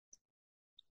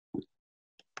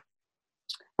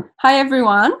Hi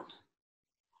everyone,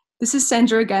 this is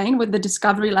Sandra again with the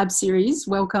DiscoveryLab series.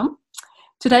 Welcome.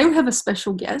 Today we have a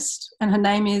special guest and her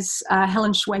name is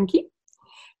Helen Schwencke.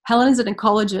 Helen is an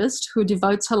ecologist who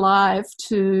devotes her life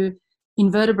to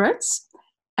invertebrates,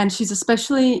 and she's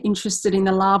especially interested in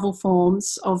the larval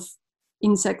forms of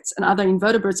insects and other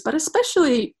invertebrates, but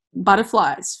especially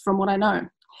butterflies from what I know.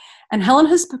 And Helen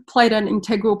has played an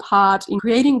integral part in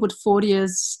creating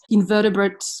Woodfordia's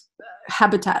invertebrate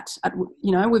habitat.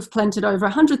 We've planted over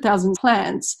 100,000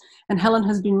 plants, and Helen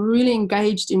has been really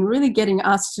engaged in really getting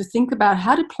us to think about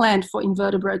how to plant for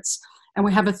invertebrates. And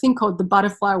we have a thing called the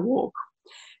butterfly walk.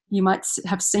 You might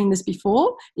have seen this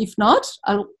before. If not,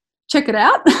 I'll check it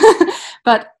out.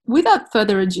 But without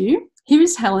further ado, here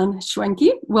is Helen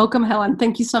Schwencke. Welcome, Helen.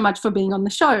 Thank you so much for being on the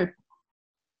show.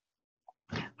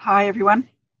 Hi, everyone.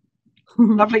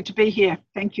 Lovely to be here.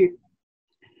 Thank you.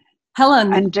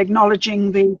 Helen. And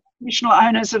acknowledging the traditional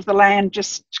owners of the land,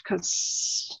 just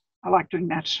because I like doing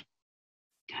that.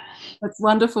 That's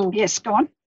wonderful. Yes, go on.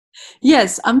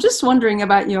 Yes, I'm just wondering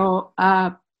about your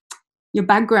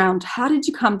background. How did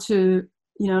you come to,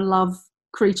 love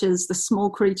creatures, the small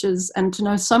creatures, and to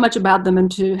know so much about them,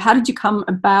 and how did you come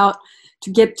about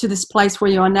to get to this place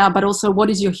where you are now, but also what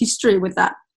is your history with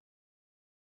that?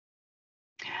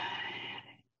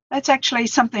 That's actually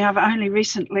something I've only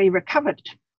recently recovered.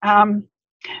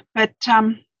 But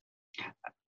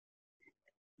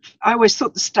I always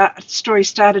thought the story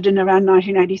started in around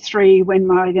 1983 when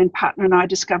my then partner and I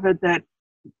discovered that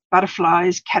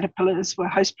butterflies, caterpillars were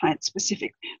host plant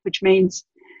specific, which means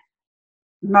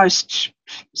most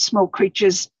small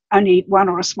creatures only eat one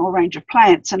or a small range of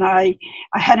plants. And I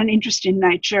had an interest in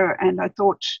nature, and I've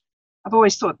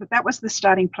always thought that was the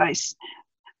starting place.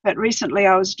 But recently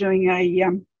I was doing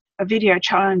a video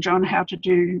challenge on how to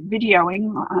do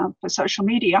videoing for social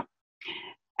media.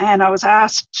 And I was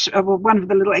asked, one of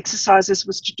the little exercises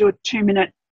was to do a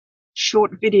 2-minute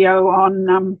short video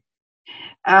on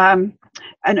an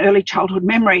early childhood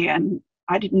memory. And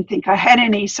I didn't think I had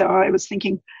any. So I was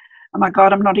thinking, oh my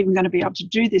God, I'm not even going to be able to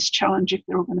do this challenge if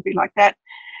they're all going to be like that.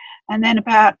 And then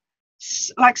about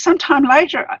some time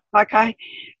later, I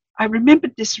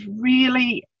remembered this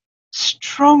really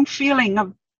strong feeling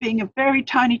of being a very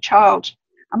tiny child.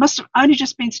 I must have only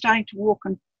just been starting to walk,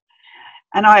 and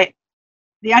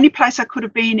the only place I could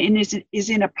have been in is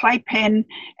in a playpen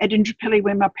at Invertebrates,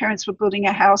 where my parents were building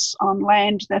a house on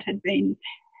land that had been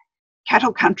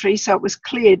cattle country, so it was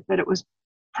cleared, but it was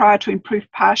prior to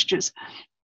improved pastures.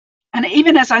 And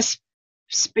even as I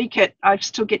speak it, I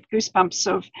still get goosebumps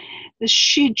of the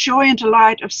sheer joy and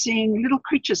delight of seeing little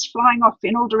creatures flying off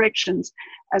in all directions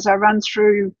as I run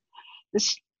through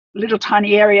this little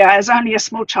tiny area, as only a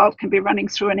small child can be running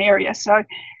through an area. So,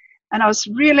 and I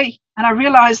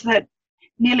realized that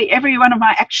nearly every one of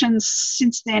my actions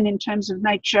since then in terms of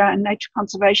nature and nature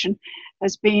conservation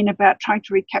has been about trying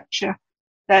to recapture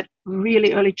that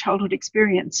really early childhood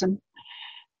experience. And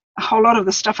a whole lot of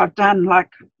the stuff I've done,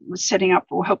 like setting up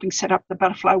or helping set up the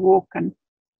butterfly walk, and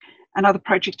another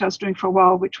project I was doing for a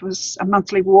while, which was a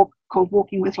monthly walk called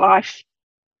Walking with Life,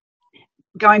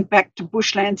 going back to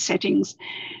bushland settings,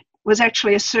 was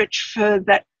actually a search for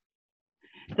that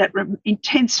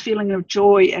intense feeling of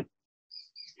joy.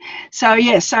 So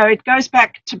it goes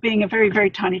back to being a very,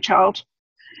 very tiny child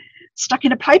stuck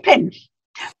in a playpen.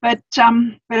 But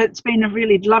it's been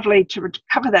really lovely to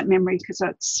recover that memory, because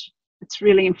it's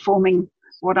really informing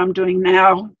what I'm doing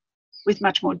now with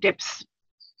much more depth.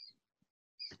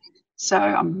 So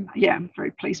I'm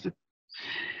very pleased with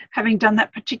having done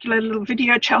that particular little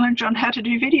video challenge on how to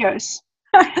do videos.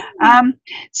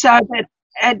 So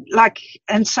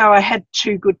I had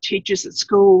 2 good teachers at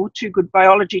school, 2 good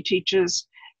biology teachers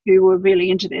who were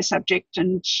really into their subject,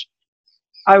 and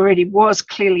I already was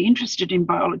clearly interested in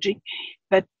biology,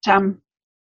 but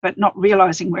not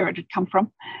realizing where it had come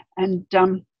from, and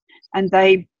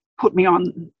they put me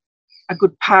on a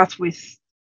good path with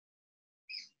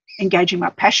engaging my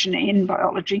passion in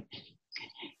biology,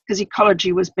 because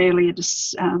ecology was barely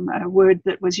a word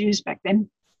that was used back then.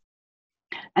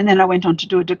 And then I went on to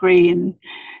do a degree in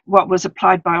what was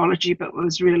applied biology, but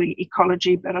was really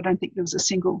ecology. But I don't think there was a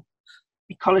single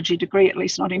ecology degree, at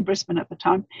least not in Brisbane at the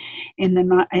time, in the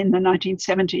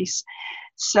 1970s.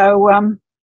 So,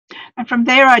 and from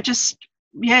there I just,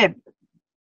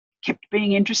 kept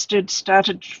being interested,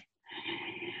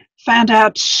 found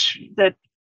out that,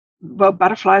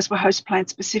 butterflies were host plant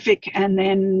specific, and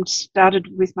then started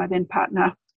with my then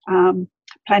partner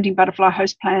planting butterfly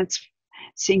host plants,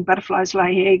 seeing butterflies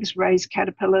lay eggs, raise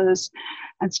caterpillars,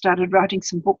 and started writing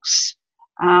some books.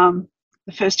 The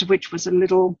first of which was a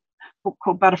little book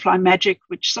called Butterfly Magic,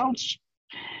 which sold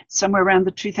somewhere around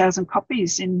the 2,000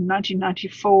 copies in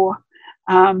 1994,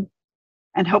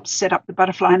 and helped set up the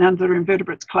Butterfly and Other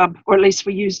Invertebrates Club, or at least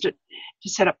we used it to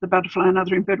set up the Butterfly and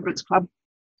Other Invertebrates Club.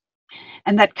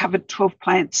 And that covered 12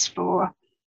 plants for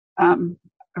a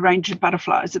range of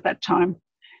butterflies at that time.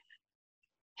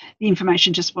 The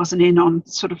information just wasn't in on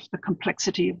sort of the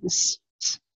complexity of this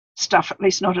stuff, at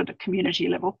least not at a community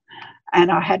level.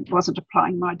 And I wasn't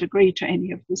applying my degree to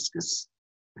any of this because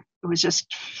it was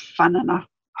just fun and a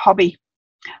hobby.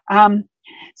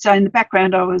 So in the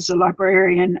background, I was a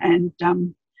librarian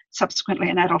and subsequently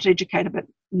an adult educator, but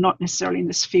not necessarily in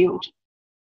this field.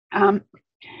 But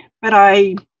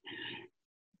I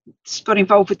got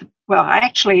involved with, I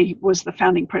actually was the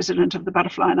founding president of the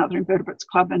Butterfly and Other Invertebrates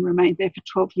Club and remained there for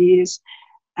 12 years,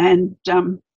 and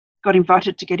got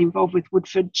invited to get involved with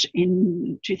Woodford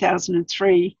in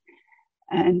 2003,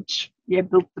 and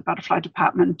built the butterfly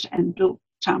department and built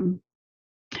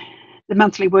the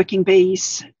monthly working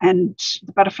bees, and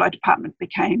the butterfly department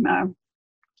became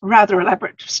rather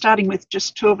elaborate. Starting with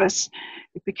just 2 of us,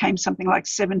 it became something like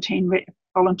 17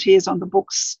 volunteers on the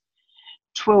books,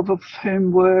 12 of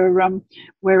whom were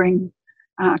wearing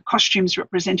costumes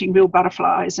representing real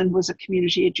butterflies, and was a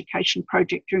community education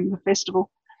project during the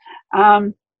festival.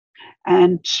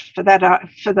 And for that,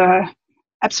 for the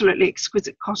absolutely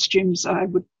exquisite costumes, I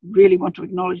would really want to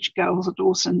acknowledge Gail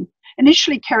Dawson,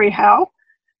 initially Kerry Howe,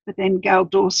 but then Gail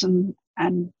Dawson,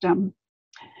 and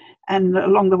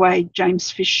along the way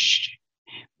James Fish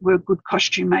were good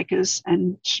costume makers,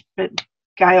 but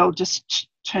Gail just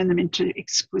turned them into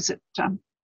exquisite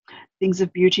things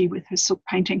of beauty with her silk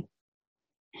painting.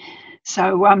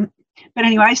 So, but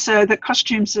anyway, so the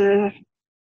costumes are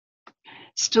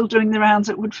still doing the rounds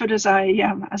at Woodford, as I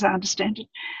understand it.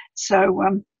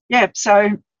 So so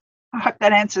I hope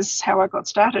that answers how I got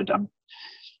started.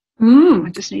 I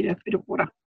just need a bit of water.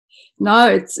 No,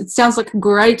 it sounds like a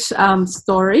great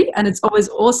story, and it's always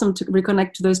awesome to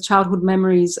reconnect to those childhood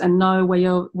memories and know where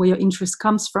your interest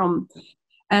comes from.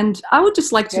 And I would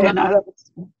just like to know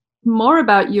more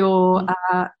about your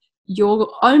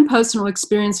own personal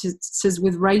experiences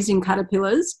with raising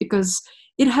caterpillars, because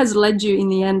it has led you in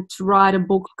the end to write a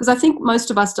book. Because I think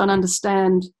most of us don't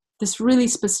understand this really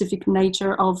specific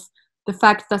nature of the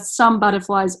fact that some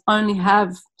butterflies only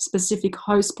have specific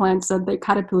host plants that their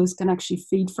caterpillars can actually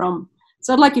feed from.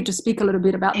 So I'd like you to speak a little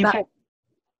bit about that.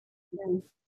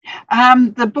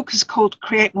 The book is called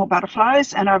Create More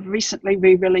Butterflies, and I've recently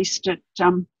re-released it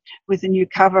with a new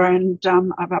cover, and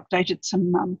I've updated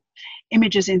some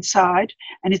images inside,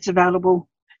 and it's available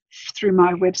through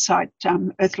my website,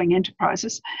 Earthling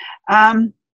Enterprises.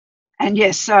 And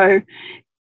yes, so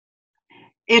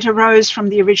it arose from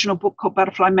the original book called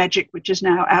Butterfly Magic, which is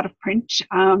now out of print.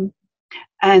 And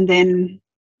then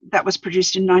that was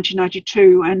produced in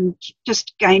 1992, and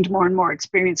just gained more and more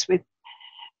experience with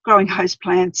growing host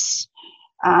plants,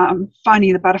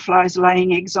 finding the butterflies,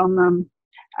 laying eggs on them,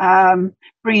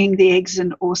 bringing the eggs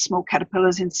or small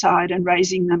caterpillars inside and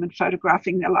raising them and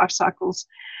photographing their life cycles,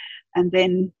 and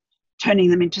then turning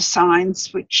them into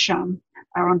signs, which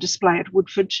are on display at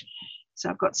Woodford. So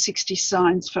I've got 60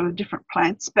 signs for different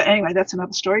plants. But anyway, that's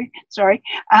another story. Sorry.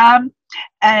 And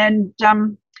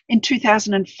in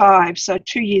 2005, so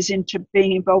 2 years into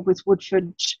being involved with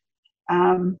Woodford,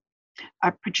 I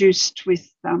produced with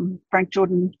Frank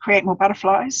Jordan Create More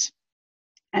Butterflies.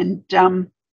 And so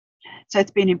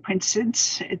it's been in print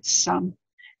since. It's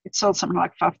sold something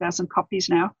like 5,000 copies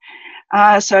now.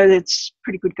 So it's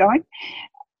pretty good going.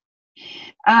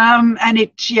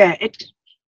 And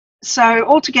so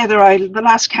altogether, the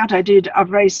last count I did, I've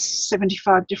raised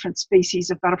 75 different species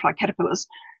of butterfly caterpillars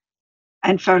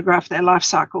and photographed their life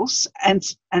cycles, and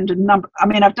a number. I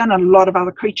mean, I've done a lot of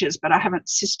other creatures, but I haven't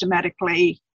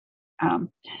systematically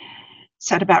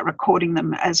sat about recording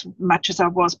them as much as I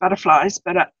was butterflies.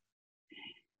 But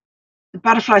the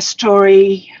butterfly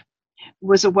story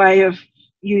was a way of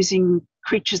using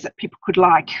creatures that people could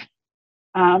like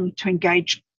to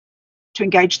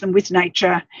engage them with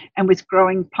nature and with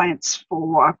growing plants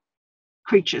for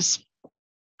creatures.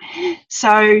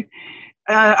 So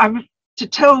to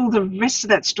tell the rest of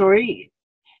that story,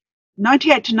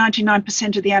 98 to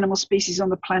 99% of the animal species on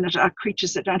the planet are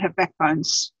creatures that don't have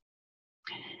backbones.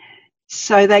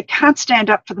 So they can't stand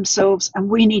up for themselves, and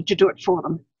we need to do it for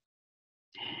them.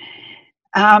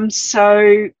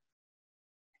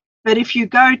 But if you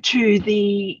go to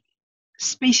the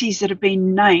species that have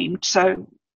been named, so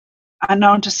are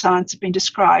known to science, have been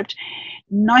described,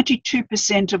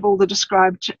 92% of all the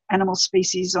described animal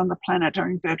species on the planet are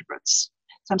invertebrates.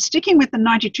 So I'm sticking with the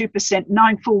 92%,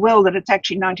 knowing full well that it's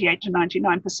actually 98 to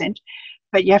 99%,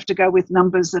 but you have to go with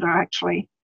numbers that are actually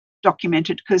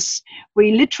documented, because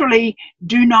we literally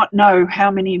do not know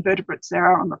how many invertebrates there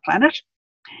are on the planet.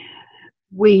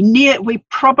 We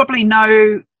probably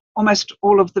know almost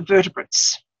all of the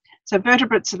vertebrates. So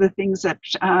vertebrates are the things that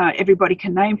everybody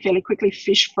can name fairly quickly: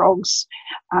 fish, frogs,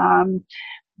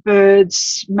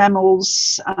 birds,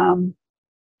 mammals. I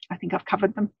think I've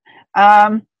covered them.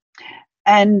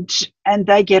 And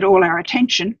they get all our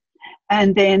attention.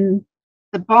 And then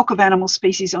the bulk of animal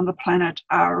species on the planet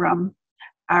are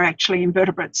actually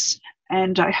invertebrates.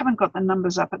 And I haven't got the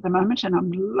numbers up at the moment, and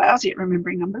I'm lousy at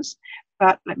remembering numbers,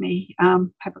 but let me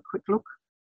have a quick look.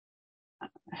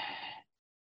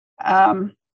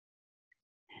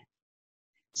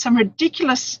 Some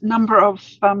ridiculous number of,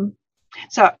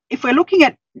 so if we're looking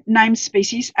at named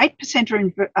species,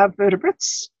 8% are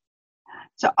vertebrates.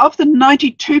 So of the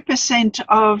 92%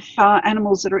 of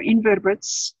animals that are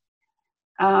invertebrates,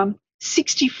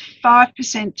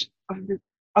 65%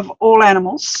 of all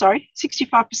animals,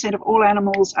 65% of all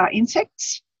animals are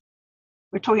insects.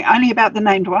 We're talking only about the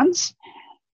named ones.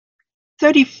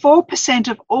 34%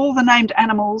 of all the named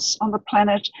animals on the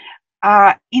planet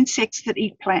are insects that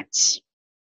eat plants.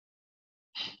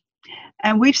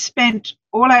 And we've spent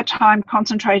all our time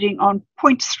concentrating on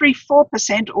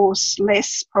 0.34% or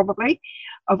less, probably,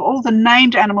 of all the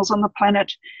named animals on the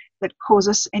planet that cause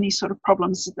us any sort of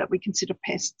problems that we consider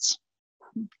pests.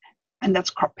 And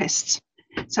that's crop pests.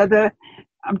 So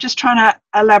I'm just trying to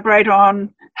elaborate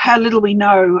on how little we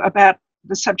know about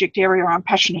the subject area I'm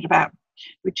passionate about,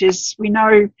 which is we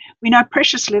know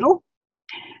precious little.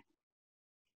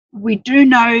 We do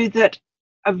know that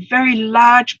a very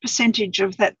large percentage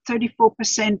of that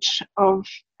 34% of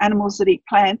animals that eat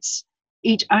plants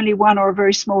eat only one or a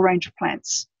very small range of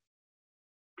plants.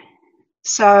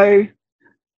 So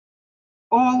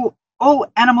all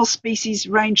animal species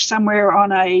range somewhere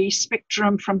on a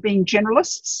spectrum from being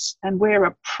generalists, and we're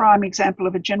a prime example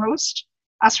of a generalist.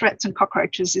 Us rats and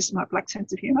cockroaches is my black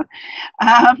sense of humour.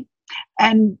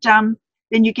 Then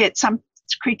you get some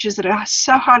creatures that are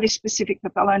so highly specific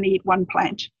that they'll only eat one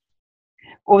plant,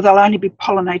 or they'll only be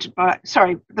pollinated by,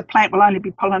 the plant will only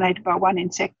be pollinated by one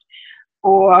insect,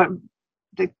 or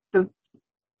the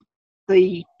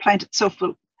plant itself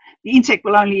the insect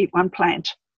will only eat one plant.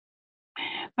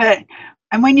 And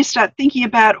when you start thinking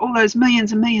about all those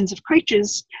millions and millions of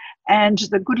creatures and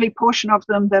the goodly portion of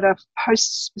them that are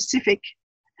host specific,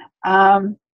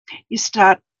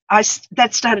 that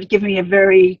started giving me a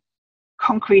very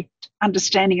concrete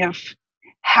understanding of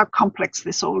how complex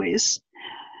this all is.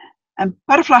 And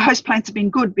butterfly host plants have been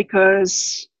good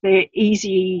because they're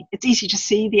easy. It's easy to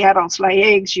see. The adults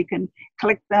lay eggs. You can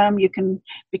collect them. You can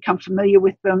become familiar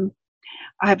with them.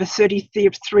 I have a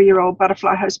 33-year-old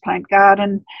butterfly host plant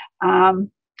garden.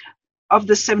 Of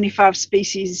the 75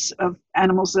 species of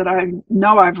animals that I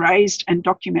know I've raised and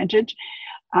documented,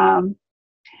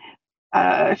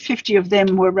 50 of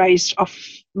them were raised off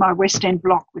my West End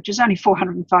block, which is only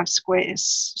 405 square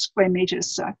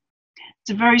metres. So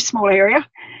it's a very small area.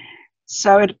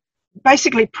 So it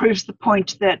basically proves the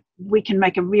point that we can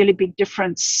make a really big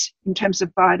difference in terms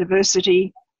of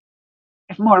biodiversity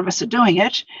if more of us are doing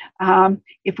it,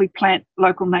 if we plant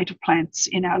local native plants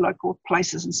in our local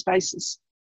places and spaces.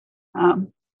 And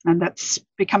that's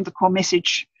become the core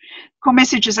message. Core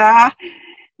messages are: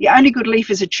 the only good leaf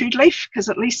is a chewed leaf, because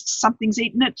at least something's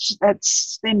eaten it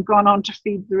that's then gone on to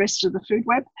feed the rest of the food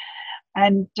web.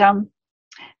 And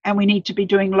we need to be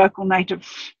doing local native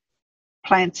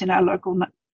plants in our local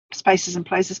spaces and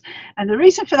places. And the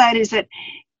reason for that is that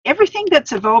everything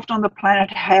that's evolved on the planet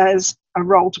has a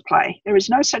role to play. There is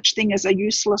no such thing as a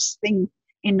useless thing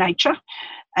in nature,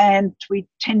 and we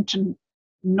tend to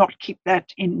not keep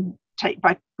that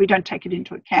we don't take it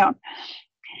into account.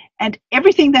 And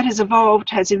everything that has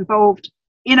evolved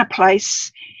in a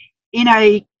place, in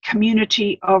a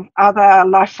community of other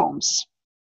life forms,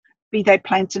 be they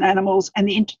plants and animals,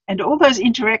 and all those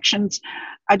interactions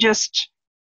are just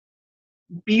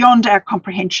beyond our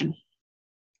comprehension,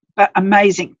 but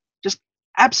amazing, just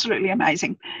absolutely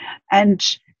amazing. And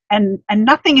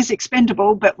nothing is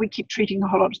expendable, but we keep treating a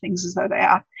whole lot of things as though they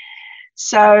are.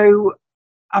 So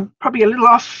I'm probably a little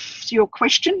off your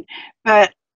question,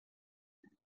 but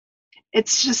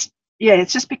it's just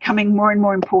becoming more and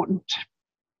more important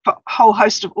for a whole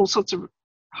host of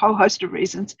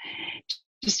reasons,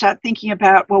 to start thinking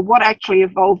about, well, what actually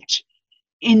evolved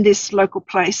in this local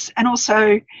place. And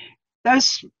also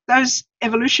those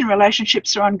evolution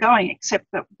relationships are ongoing, except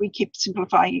that we keep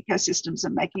simplifying ecosystems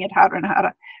and making it harder and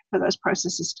harder for those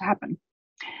processes to happen.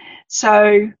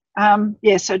 So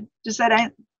so does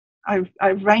that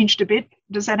I've ranged a bit.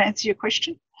 Does that answer your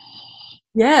question?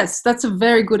 Yes, that's a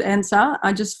very good answer.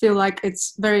 I just feel like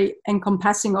it's very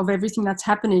encompassing of everything that's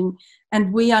happening.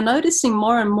 And we are noticing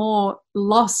more and more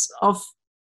loss of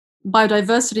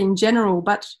biodiversity in general,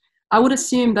 but I would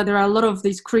assume that there are a lot of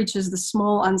these creatures, the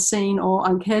small, unseen, or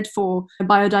uncared for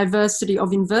biodiversity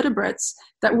of invertebrates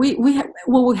that we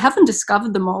haven't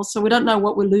discovered them all, so we don't know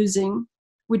what we're losing.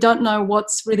 We don't know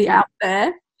what's really out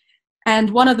there.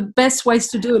 And one of the best ways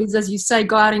to do it is, as you say,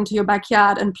 go out into your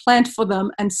backyard and plant for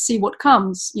them and see what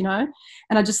comes, you know.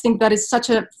 And I just think that is such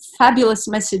a fabulous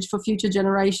message for future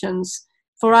generations,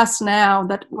 for us now,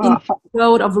 that in Well, the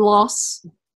world of loss,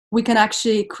 we can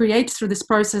actually create through this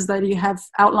process that you have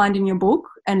outlined in your book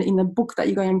and in the book that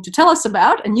you're going to tell us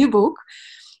about, a new book.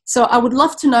 So I would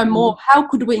love to know more. How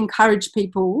could we encourage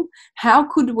people?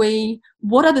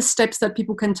 What are the steps that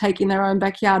people can take in their own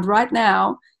backyard right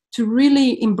now to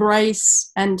really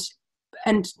embrace and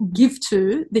give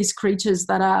to these creatures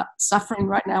that are suffering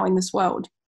right now in this world?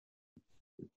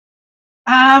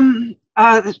 Well,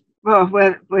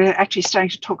 we're actually starting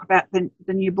to talk about the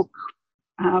new book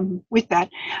with that.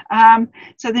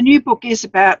 So the new book is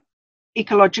about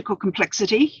ecological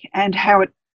complexity and how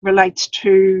it relates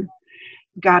to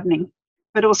gardening,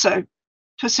 but also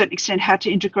to a certain extent how to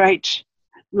integrate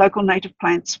local native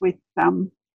plants with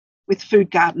food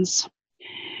gardens.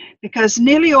 Because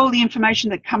nearly all the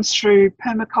information that comes through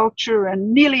permaculture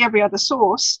and nearly every other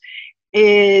source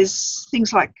is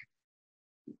things like,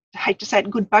 I hate to say it,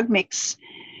 good bug mix,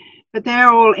 but they're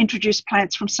all introduced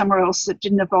plants from somewhere else that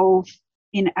didn't evolve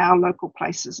in our local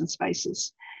places and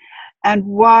spaces. And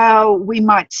while we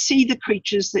might see the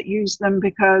creatures that use them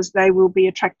because they will be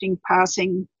attracting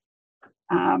passing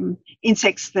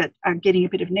insects that are getting a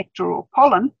bit of nectar or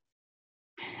pollen,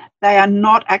 they are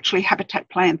not actually habitat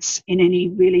plants in any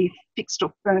really fixed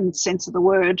or firm sense of the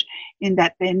word, in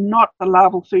that they're not the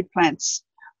larval food plants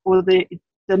or the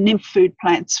nymph food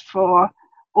plants for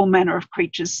all manner of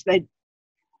creatures.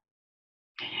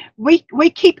 We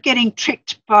keep getting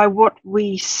tricked by what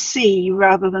we see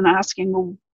rather than asking,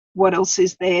 well, what else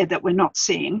is there that we're not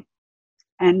seeing?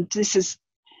 And this is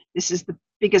the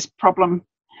biggest problem.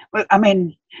 Well, I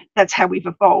mean, that's how we've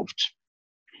evolved.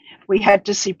 We had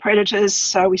to see predators,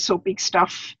 so we saw big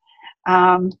stuff,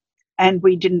 and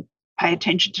we didn't pay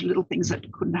attention to little things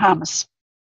that couldn't harm us.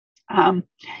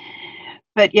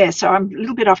 But yeah, so I'm a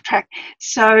little bit off track.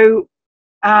 So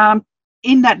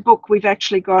in that book, we've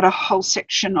actually got a whole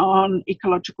section on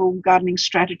ecological gardening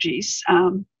strategies,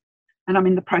 and I'm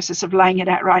in the process of laying it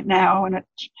out right now, and it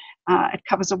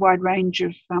covers a wide range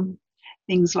of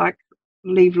things like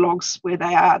leave logs where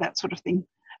they are, that sort of thing,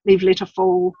 leave litter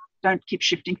fall, don't keep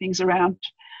shifting things around,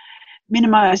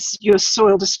 minimise your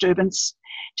soil disturbance.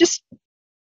 Just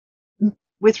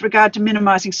with regard to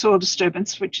minimising soil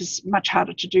disturbance, which is much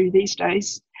harder to do these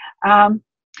days, 70%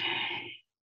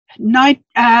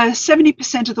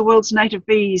 of the world's native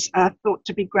bees are thought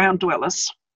to be ground dwellers.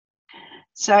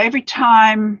 So every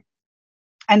time,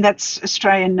 and that's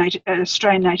Australian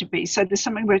native bees, so there's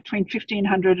something between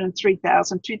 1,500 and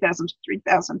 3,000, 2,000 to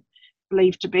 3,000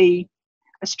 believed to be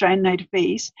Australian native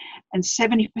bees, and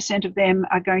 70% of them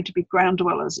are going to be ground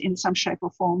dwellers in some shape or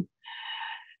form.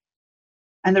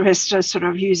 And the rest are sort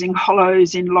of using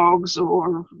hollows in logs,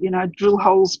 or, you know, drill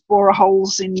holes, bore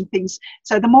holes in things.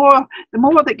 So the more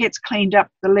that gets cleaned up,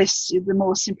 the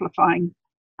more simplifying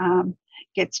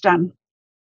gets done.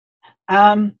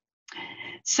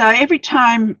 So every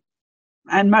time,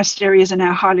 and most areas are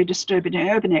now highly disturbed in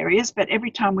urban areas, but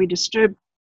every time we disturb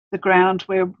the ground,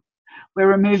 we're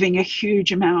removing a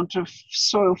huge amount of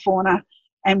soil fauna,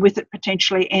 and with it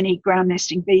potentially any ground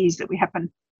nesting bees that we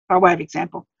happen, by way of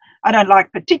example. I don't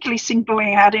like particularly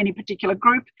singling out any particular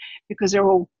group because they're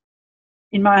all,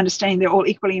 in my understanding, they're all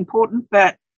equally important,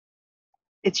 but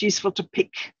it's useful to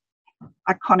pick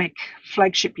iconic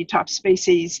flagship-y type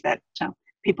species that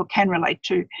people can relate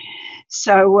to.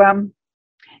 So,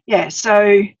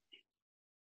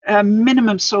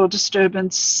 minimum soil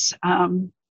disturbance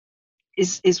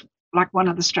is like one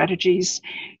of the strategies.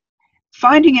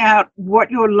 Finding out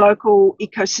what your local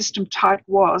ecosystem type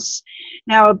was.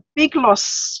 Now, a big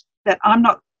loss that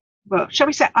shall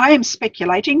we say, I am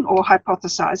speculating or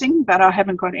hypothesizing, but I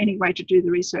haven't got any way to do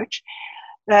the research,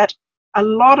 that a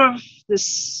lot of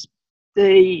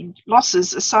the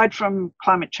losses, aside from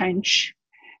climate change,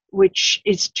 which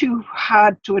is too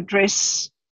hard to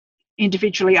address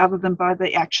individually other than by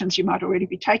the actions you might already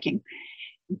be taking,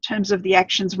 in terms of the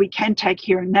actions we can take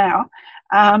here and now,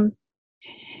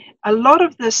 a lot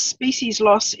of the species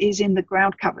loss is in the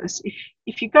ground covers.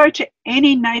 If you go to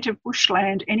any native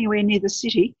bushland anywhere near the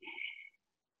city,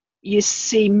 you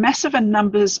see massive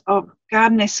numbers of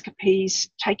garden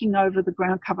escapees taking over the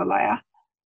ground cover layer,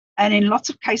 and in lots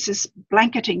of cases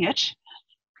blanketing it.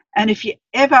 And if you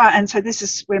ever, and so this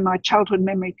is where my childhood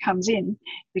memory comes in,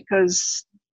 because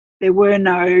there were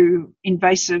no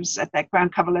invasives at that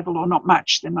ground cover level, or not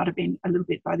much. There might have been a little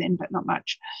bit by then, but not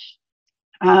much.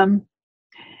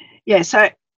 So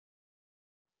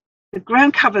the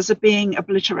ground covers are being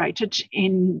obliterated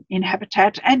in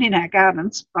habitat and in our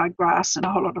gardens by grass and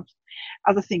a whole lot of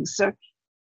other things. So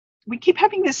we keep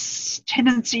having this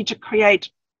tendency to create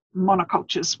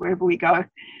monocultures wherever we go.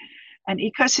 And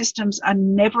ecosystems are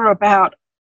never about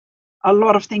a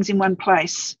lot of things in one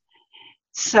place.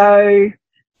 So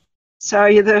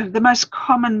the most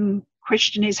common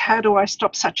question is, how do I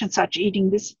stop such and such eating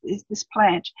this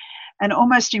plant? And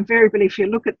almost invariably, if you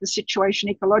look at the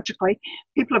situation ecologically,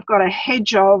 people have got a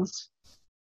hedge of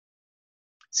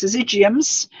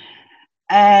syzygiums,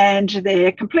 and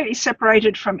they're completely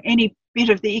separated from any bit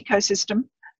of the ecosystem.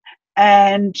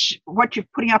 And what you're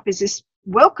putting up is this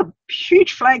welcome,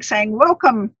 huge flag saying,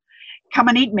 welcome, come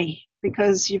and eat me,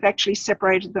 because you've actually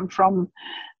separated them from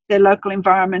their local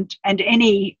environment. And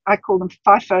any, I call them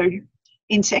FIFO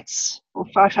insects or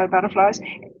FIFO butterflies.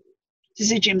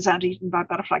 Syzygiums aren't eaten by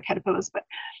butterfly caterpillars, but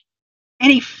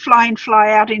any fly-in,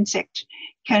 fly-out insect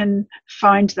can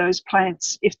find those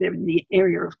plants, if they're in the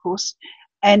area, of course,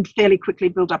 and fairly quickly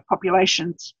build up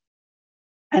populations.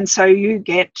 And so you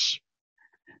get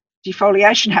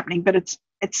defoliation happening, but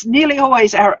it's nearly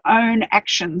always our own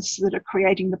actions that are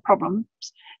creating the problems,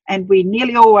 and we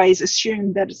nearly always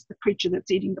assume that it's the creature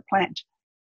that's eating the plant.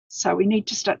 So we need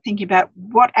to start thinking about,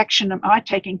 what action am I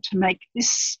taking to make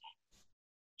this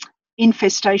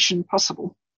infestation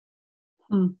possible?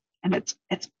 And it's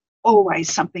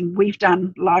always something we've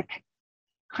done, like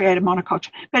create a monoculture.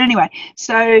 But anyway,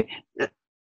 so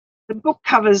the book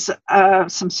covers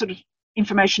some sort of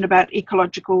information about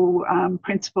ecological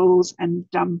principles and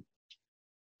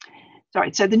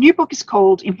so the new book is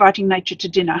called Inviting Nature to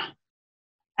Dinner,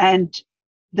 and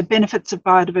the benefits of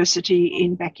biodiversity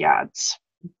in backyards.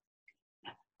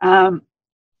 And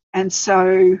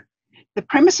so the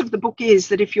premise of the book is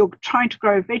that if you're trying to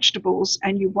grow vegetables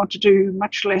and you want to do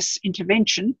much less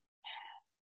intervention,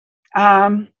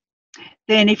 then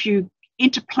if you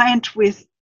interplant with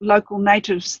local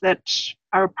natives that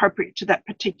are appropriate to that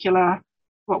particular,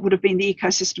 what would have been the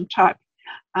ecosystem type,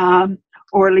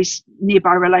 or at least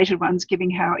nearby related ones,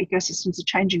 given how ecosystems are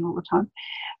changing all the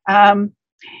time,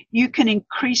 you can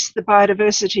increase the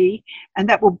biodiversity, and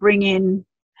that will bring in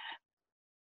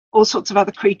all sorts of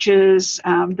other creatures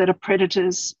that are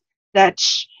predators that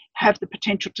have the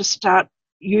potential to start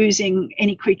using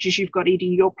any creatures you've got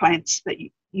eating your plants that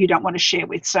you don't want to share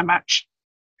with so much.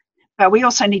 But we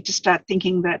also need to start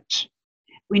thinking that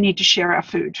we need to share our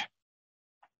food.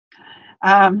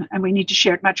 And we need to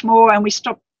share it much more, and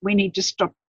we need to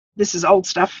stop, this is old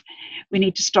stuff, we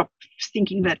need to stop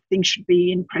thinking that things should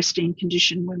be in pristine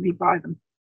condition when we buy them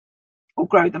or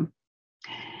grow them.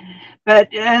 But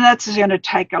that's going to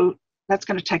take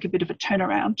a bit of a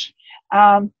turnaround.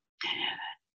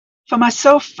 For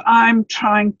myself, I'm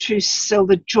trying to sell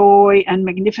the joy and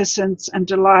magnificence and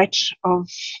delight of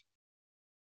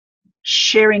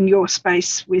sharing your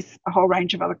space with a whole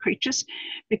range of other creatures,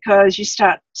 because you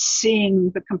start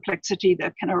seeing the complexity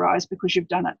that can arise because you've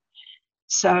done it.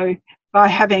 So by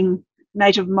having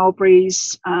native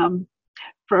mulberries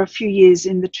for a few years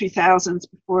in the 2000s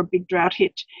before a big drought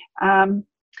hit,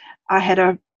 I had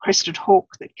a crested hawk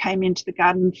that came into the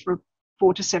garden for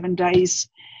 4 to 7 days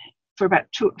for about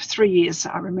 2 or 3 years.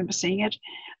 I remember seeing it.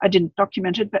 I didn't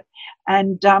document it, but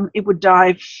it would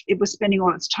dive. It was spending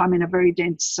all its time in a very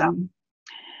dense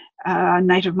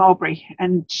native mulberry,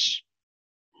 and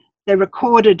they're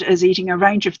recorded as eating a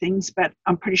range of things, but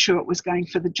I'm pretty sure it was going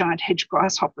for the giant hedge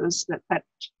grasshoppers that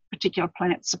particular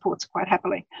plant supports quite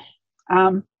happily.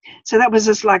 So that was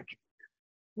just like,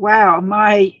 wow,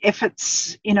 my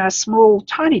efforts in a small,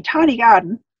 tiny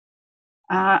garden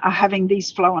are having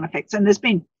these flow-on effects. And there's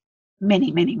been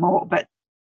many, many more, but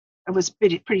it was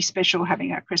pretty special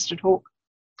having a crested hawk.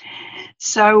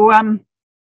 So,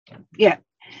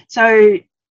 so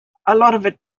a lot of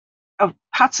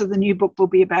parts of the new book will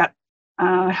be about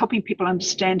helping people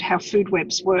understand how food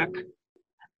webs work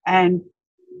and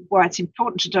why it's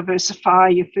important to diversify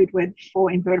your food web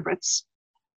for invertebrates.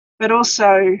 But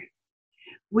also,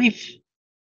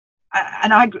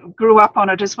 and I grew up on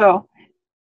it as well,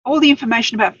 all the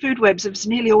information about food webs has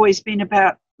nearly always been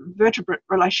about vertebrate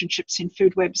relationships in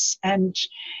food webs, and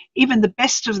even the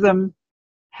best of them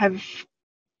have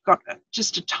got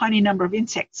just a tiny number of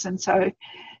insects. And so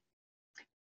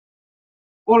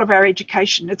all of our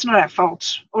education, it's not our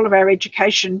fault, all of our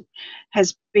education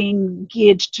has been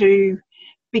geared to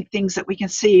big things that we can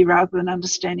see rather than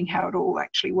understanding how it all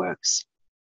actually works.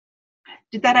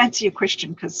 Did that answer your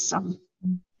question? Because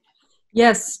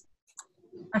Yes,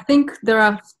 I think there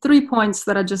are 3 points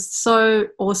that are just so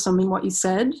awesome in what you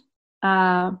said.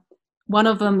 One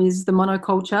of them is the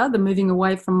monoculture, the moving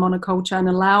away from monoculture and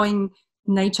allowing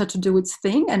nature to do its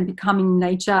thing and becoming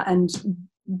nature and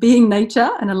being nature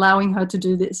and allowing her to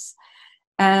do this.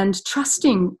 And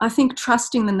trusting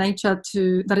the nature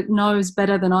that it knows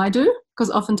better than I do, because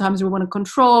oftentimes we want to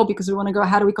control, because we want to go,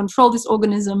 how do we control this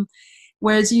organism?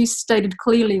 Whereas you stated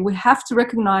clearly, we have to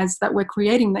recognize that we're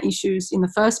creating the issues in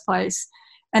the first place.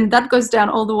 And that goes down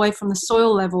all the way from the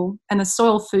soil level and the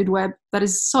soil food web that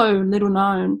is so little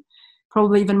known,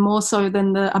 probably even more so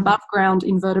than the above ground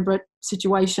invertebrate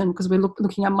situation, because we're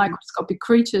looking at microscopic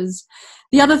creatures.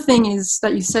 The other thing is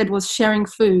that you said was sharing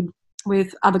food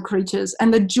with other creatures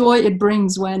and the joy it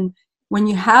brings when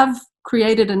you have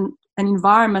created an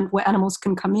environment where animals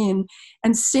can come in,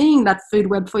 and seeing that food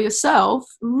web for yourself,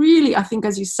 really, I think,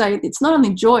 as you say, it's not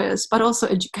only joyous but also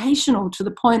educational, to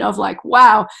the point of like,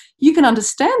 wow, you can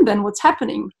understand then what's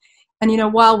happening.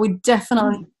 And while we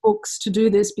definitely need books to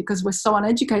do this because we're so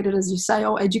uneducated, as you say,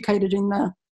 or educated in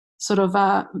the sort of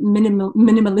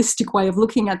minimalistic way of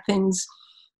looking at things,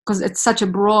 because it's such a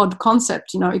broad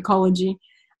concept, ecology.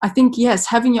 I think, yes,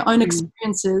 having your own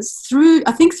experiences through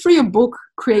your book,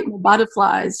 Create More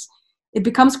Butterflies, it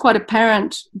becomes quite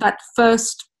apparent that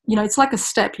first, it's like a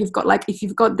step. You've got, like, if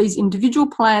you've got these individual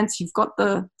plants, you've got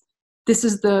this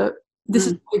is what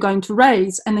you're going to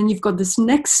raise. And then you've got this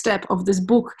next step of this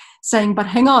book saying, but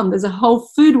hang on, there's a whole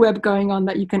food web going on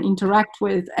that you can interact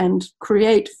with and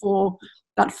create for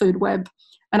that food web.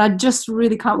 And I just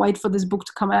really can't wait for this book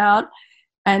to come out.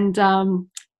 And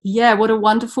yeah, what a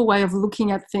wonderful way of looking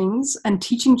at things and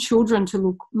teaching children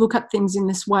to look at things in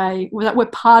this way, that we're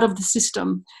part of the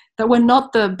system, that we're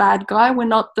not the bad guy, we're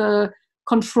not the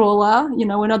controller,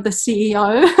 we're not the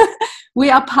CEO.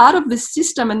 We are part of the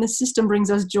system, and the system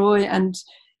brings us joy and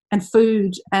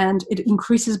food, and it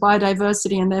increases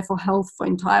biodiversity and therefore health for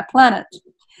the entire planet.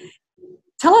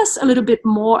 Tell us a little bit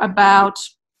more about,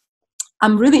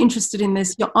 I'm really interested in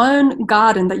this, your own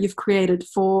garden that you've created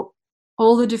for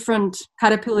all the different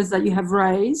caterpillars that you have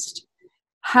raised.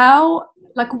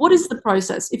 What is the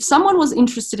process? If someone was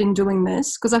interested in doing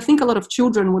this, because I think a lot of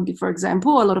children would be, for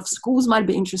example, a lot of schools might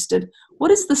be interested,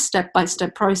 what is the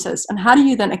step-by-step process? And how do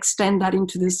you then extend that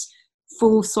into this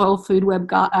full soil food web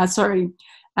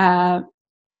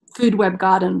food web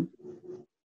garden?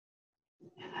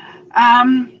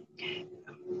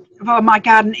 Well, my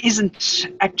garden isn't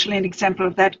actually an example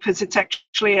of that, because it's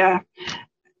actually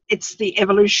it's the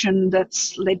evolution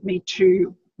that's led me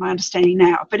to my understanding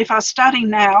now. But if I was starting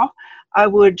now, I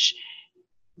would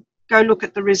go look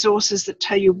at the resources that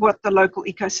tell you what the local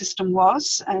ecosystem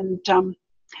was, and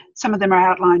some of them are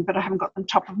outlined, but I haven't got them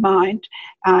top of mind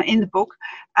in the book.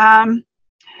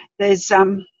 There's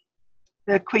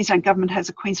the Queensland government has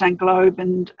a Queensland globe,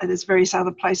 and there's various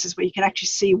other places where you can actually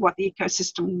see what the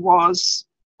ecosystem was,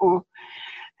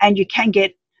 and you can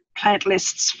get plant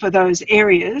lists for those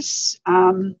areas,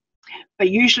 but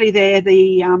usually they're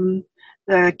the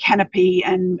canopy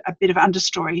and a bit of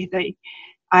understory.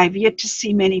 I have yet to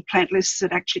see many plant lists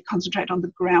that actually concentrate on the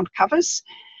ground covers,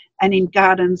 and in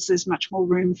gardens there's much more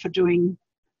room for doing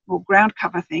more ground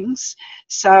cover things,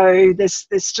 so there's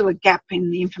still a gap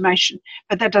in the information,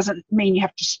 but that doesn't mean you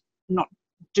have to not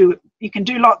do it. You can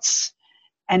do lots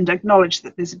and acknowledge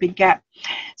that there's a big gap.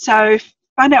 So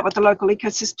find out what the local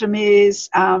ecosystem is,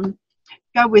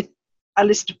 go with a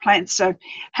list of plants. So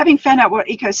having found out what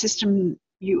ecosystem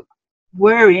you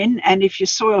were in, and if your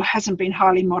soil hasn't been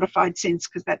highly modified since,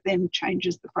 because that then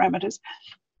changes the parameters,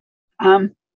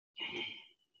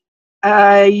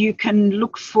 you can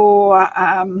look for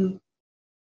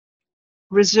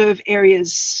reserve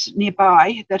areas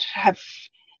nearby that have,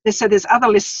 so there's other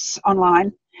lists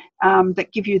online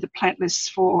that give you the plant lists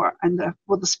for, and the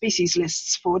species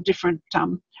lists for different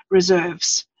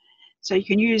reserves. So you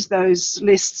can use those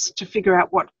lists to figure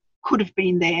out what could have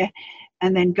been there,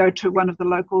 and then go to one of the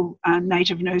local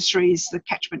native nurseries, the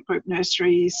catchment group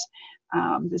nurseries,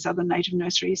 there's other native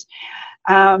nurseries,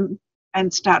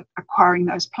 and start acquiring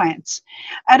those plants.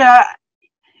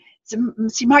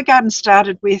 See, my garden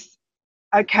started with,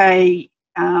 okay,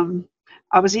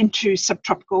 I was into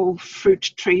subtropical fruit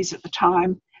trees at the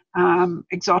time,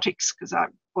 exotics, because I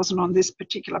wasn't on this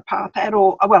particular path at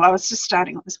all. Well, I was just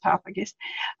starting on this path, I guess.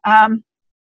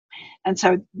 And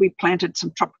so we planted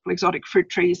some tropical exotic fruit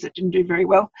trees that didn't do very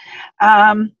well.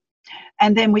 And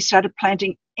then we started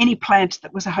planting any plant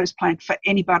that was a host plant for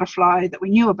any butterfly that we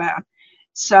knew about.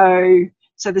 So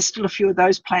there's still a few of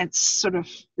those plants, sort of,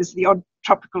 there's the odd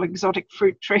tropical exotic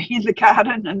fruit tree in the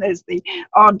garden, and there's the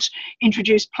odd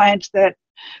introduced plant that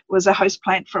was a host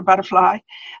plant for a butterfly.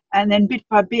 And then bit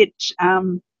by bit,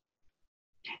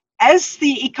 as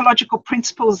the ecological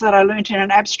principles that I learned in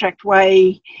an abstract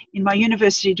way in my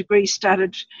university degree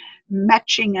started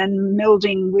matching and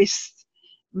melding with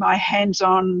my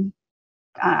hands-on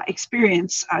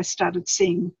experience, I started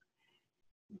seeing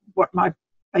what my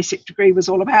basic degree was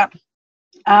all about.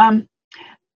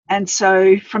 And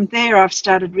so from there, I've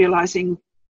started realizing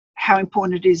how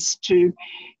important it is to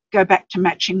go back to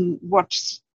matching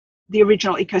what's the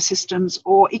original ecosystems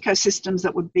or ecosystems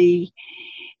that would be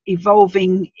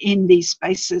evolving in these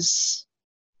spaces,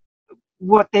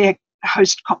 what their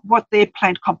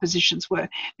plant compositions were,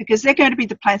 because they're going to be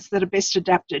the plants that are best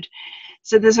adapted.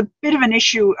 So there's a bit of an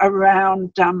issue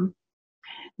around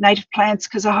native plants,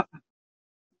 because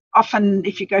often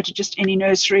if you go to just any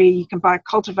nursery, you can buy a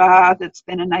cultivar that's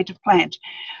then a native plant.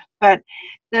 But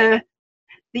the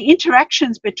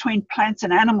interactions between plants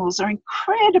and animals are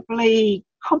incredibly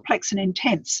complex and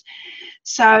intense.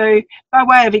 So by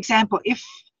way of example,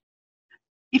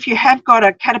 if you have got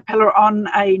a caterpillar on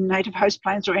a native host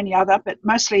plant or any other, but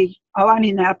mostly I'll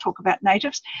only now talk about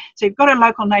natives. So you've got a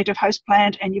local native host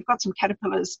plant and you've got some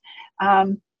caterpillars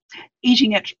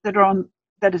eating it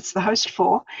that it's the host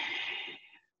for.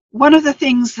 One of the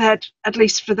things that, at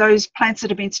least for those plants that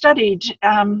have been studied,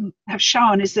 have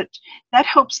shown is that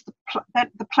helps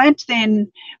the plant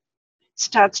then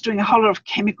starts doing a whole lot of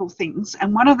chemical things.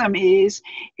 And one of them is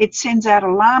it sends out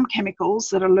alarm chemicals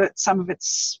that alert some of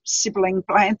its sibling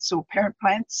plants or parent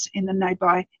plants in the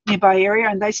nearby area,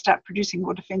 and they start producing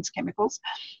more defense chemicals.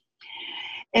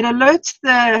 It alerts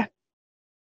the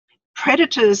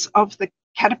predators of the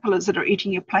caterpillars that are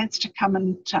eating your plants to come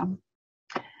and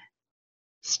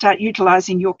start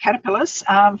utilizing your caterpillars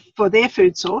for their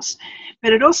food source,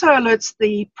 but it also alerts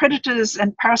the predators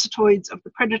and parasitoids of the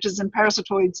predators and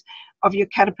parasitoids of your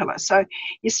caterpillar. So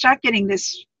you start getting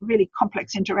this really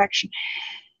complex interaction.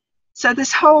 So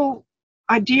this whole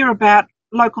idea about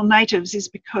local natives is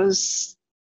because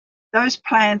those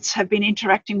plants have been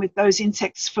interacting with those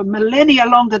insects for millennia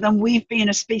longer than we've been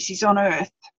a species on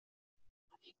Earth,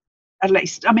 at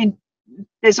least. I mean,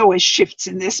 there's always shifts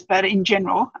in this, but in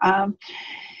general.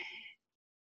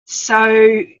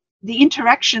 So the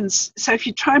interactions, so if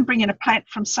you try and bring in a plant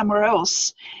from somewhere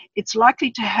else, it's likely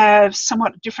to have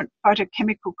somewhat different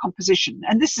phytochemical composition.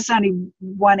 And this is only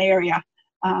one area.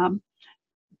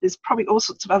 There's probably all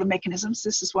sorts of other mechanisms.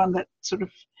 This is one that sort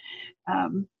of, a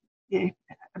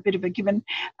bit of a given.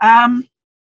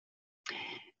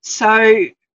 So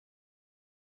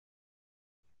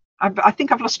I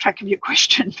think I've lost track of your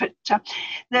question, but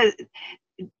no,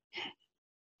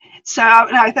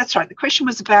 that's right. The question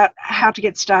was about how to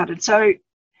get started. So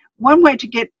one way to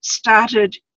get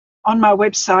started, on my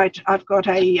website, I've got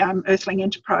a Earthling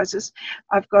Enterprises.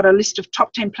 I've got a list of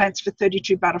top 10 plants for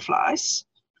 32 butterflies.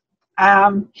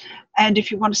 And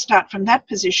if you want to start from that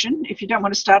position, if you don't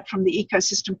want to start from the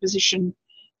ecosystem position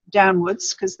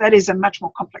downwards, because that is a much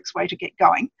more complex way to get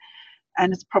going,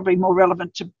 and it's probably more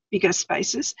relevant to bigger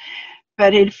spaces.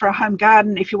 But for a home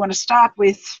garden, if you want to start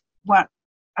with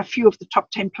a few of the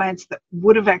top 10 plants that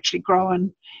would have actually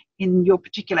grown in your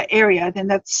particular area,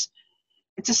 then it's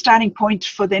a starting point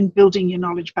for then building your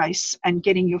knowledge base and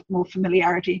getting your more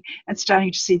familiarity and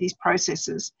starting to see these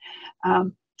processes.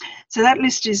 So that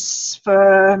list is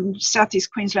for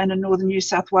southeast Queensland and northern New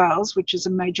South Wales, which is a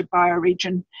major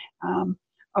bioregion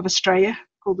of Australia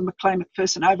called the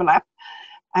Macleay-McPherson overlap.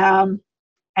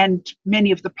 And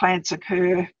many of the plants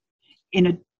occur in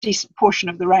a decent portion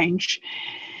of the range.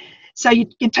 So you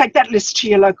can take that list to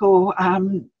your local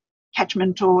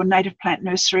catchment or native plant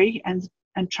nursery and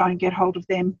try and get hold of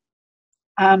them.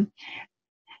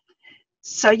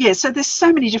 So there's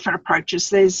so many different approaches.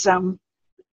 There's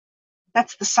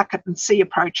that's the suck it and see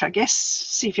approach, I guess.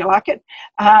 See if you like it.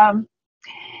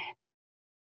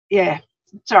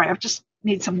 Sorry, I just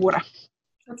need some water.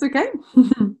 That's okay.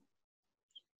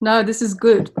 No, this is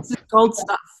good. This is gold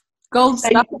stuff. Gold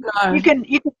stuff.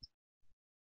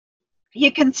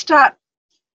 You can start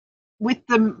with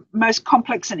the most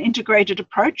complex and integrated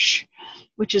approach,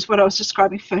 which is what I was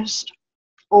describing first,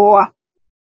 or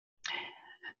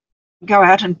go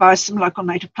out and buy some local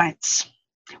native plants,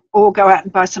 or go out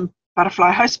and buy some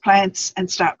butterfly host plants and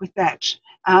start with that.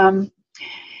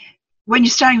 When you're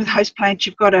starting with host plants,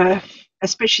 you've got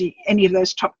especially any of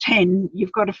those top 10,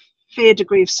 you've got a fair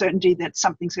degree of certainty that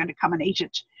something's going to come and eat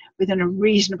it within a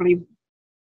reasonable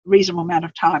amount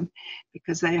of time,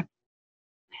 because they're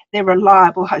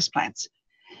reliable host plants.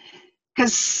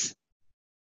 Because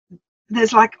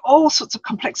there's like all sorts of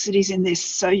complexities in this.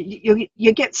 So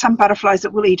you get some butterflies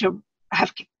that will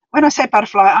when I say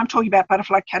butterfly, I'm talking about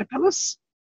butterfly caterpillars.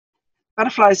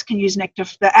 Butterflies can use nectar,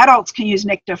 the adults can use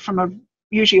nectar from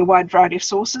usually a wide variety of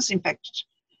sources. In fact,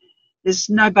 there's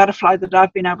no butterfly that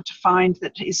I've been able to find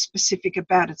that is specific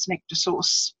about its nectar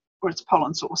source or its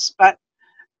pollen source. But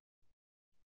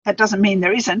that doesn't mean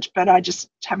there isn't, but I just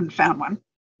haven't found one.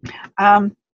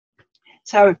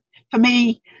 So for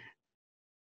me,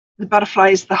 the butterfly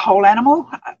is the whole animal.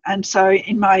 And so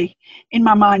in my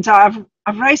mind's eye,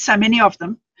 I've raised so many of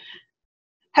them.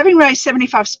 Having raised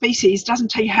 75 species doesn't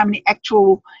tell you how many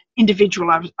actual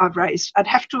individuals I've raised. I'd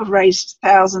have to have raised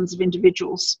thousands of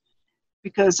individuals,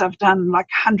 because I've done like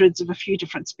hundreds of a few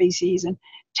different species and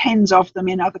tens of them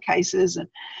in other cases, and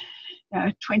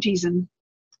 20s. And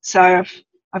so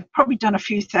I've probably done a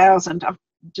few thousand. I've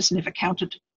just never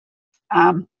counted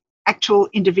actual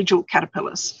individual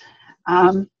caterpillars.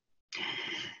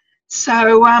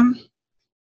 So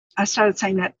I started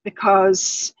saying that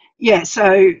because,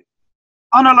 so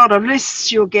on a lot of lists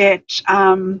you'll get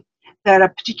that a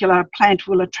particular plant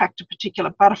will attract a particular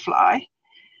butterfly,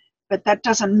 but that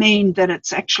doesn't mean that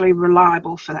it's actually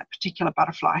reliable for that particular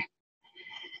butterfly.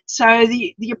 So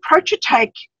the approach you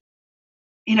take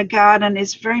in a garden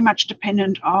is very much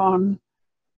dependent on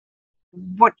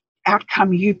what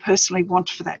outcome you personally want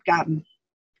for that garden.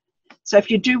 So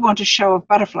if you do want a show of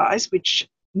butterflies, which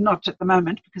not at the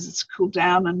moment because it's cooled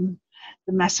down and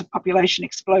the massive population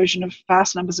explosion of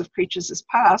vast numbers of creatures has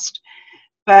passed,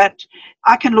 but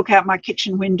I can look out my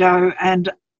kitchen window and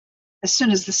as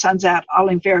soon as the sun's out, I'll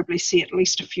invariably see at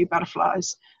least a few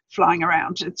butterflies flying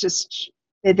around. It's just,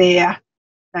 they're there,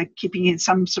 they're keeping in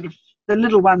some sort of, the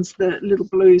little ones, the little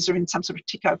blues are in some sort of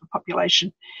tick over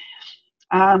population.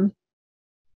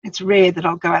 It's rare that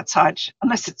I'll go outside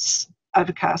unless it's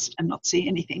overcast and not see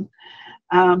anything.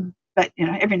 But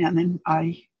every now and then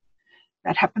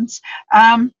that happens.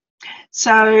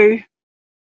 So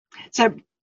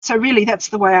really that's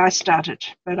the way I started,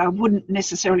 but I wouldn't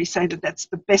necessarily say that that's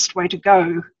the best way to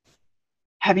go,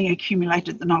 having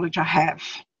accumulated the knowledge I have.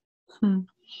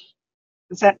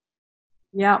 Does that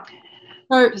answer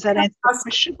the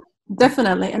question?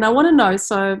 Definitely. And I want to know,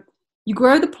 so you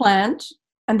grow the plant,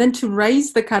 and then to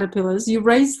raise the caterpillars, you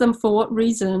raise them for what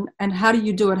reason, and how do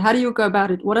you do it? How do you go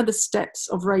about it? What are the steps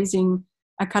of raising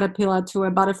a caterpillar to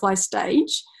a butterfly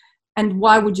stage, and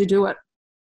why would you do it?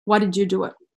 Why did you do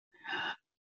it?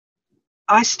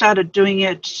 I started doing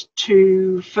it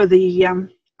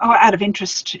out of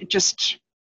interest. It just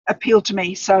appealed to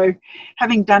me. So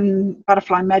having done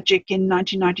Butterfly Magic in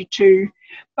 1992,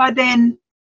 by then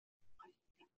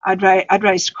I'd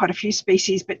raised quite a few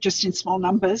species, but just in small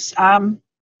numbers. I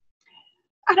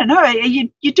don't know,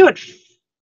 you do it,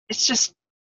 it's just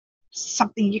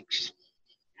something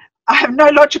I have no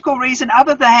logical reason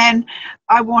other than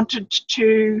I wanted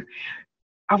to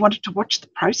watch the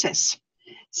process.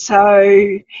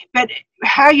 So, but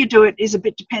how you do it is a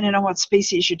bit dependent on what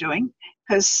species you're doing,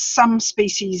 because some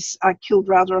species I killed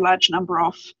rather a large number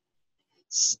of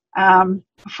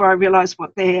before I realised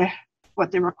what their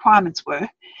requirements were.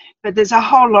 But there's a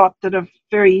whole lot that are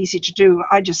very easy to do.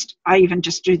 I even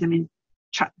just do them in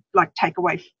like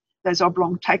takeaway, those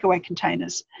oblong takeaway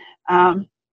containers. You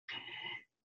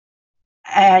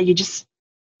just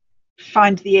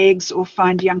find the eggs or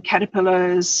find young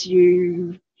caterpillars.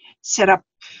 You set up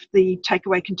the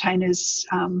takeaway containers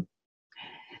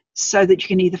so that you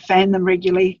can either fan them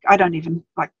regularly. I don't even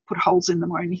like put holes in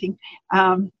them or anything.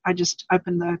 I just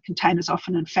open the containers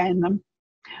often and fan them,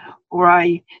 or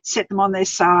I set them on their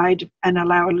side and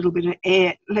allow a little bit of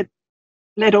air,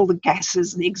 let all the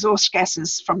gases, the exhaust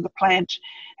gases from the plant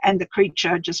and the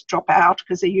creature just drop out,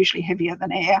 because they're usually heavier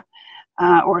than air,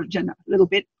 or a little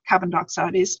bit, carbon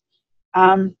dioxide is.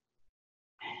 And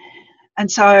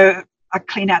so I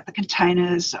clean out the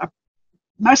containers.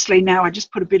 Mostly now I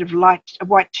just put a bit of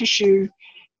white tissue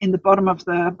in the bottom of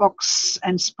the box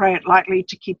and spray it lightly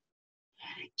to keep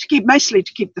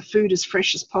the food as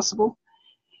fresh as possible.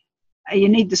 You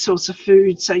need the source of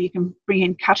food, so you can bring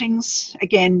in cuttings.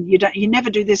 Again, you never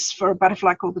do this for a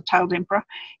butterfly called the tailed emperor,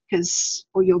 because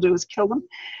all you'll do is kill them.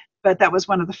 But that was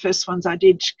one of the first ones I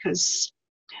did, because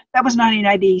that was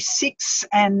 1986,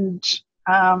 and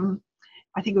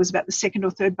I think it was about the second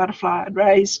or third butterfly I'd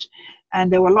raised,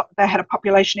 and they had a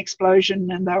population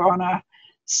explosion, and they were on a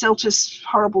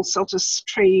horrible celtus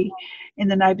tree in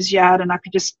the neighbour's yard, and I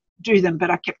could just do them,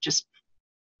 but I kept just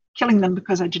killing them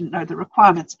because I didn't know the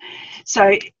requirements.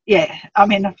 So yeah, I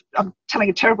mean, I'm telling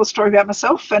a terrible story about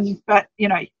myself, but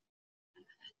there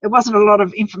wasn't a lot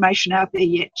of information out there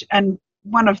yet, and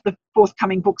one of the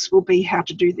forthcoming books will be how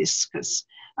to do this, because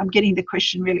I'm getting the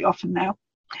question really often now.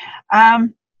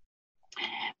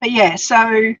 But yeah,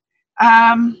 so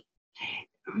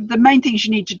the main things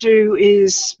you need to do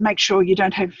is make sure you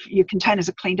don't have your containers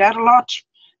are cleaned out a lot,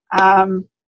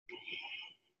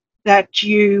 that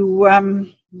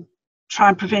you try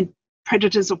and prevent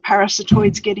predators or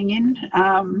parasitoids getting in,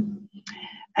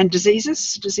 and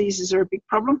diseases. Diseases are a big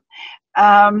problem.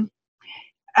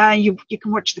 You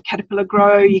can watch the caterpillar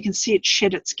grow. You can see it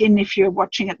shed its skin if you're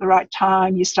watching at the right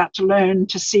time. You start to learn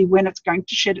to see when it's going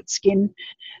to shed its skin.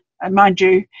 And mind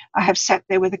you, I have sat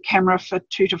there with a camera for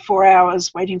 2 to 4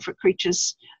 hours waiting for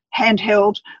creatures,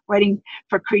 handheld, waiting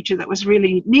for a creature that was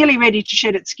really nearly ready to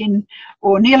shed its skin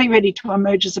or nearly ready to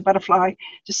emerge as a butterfly,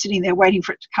 just sitting there waiting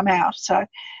for it to come out. So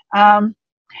the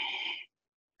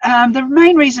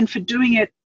main reason for doing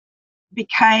it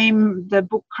became the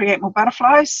book Create More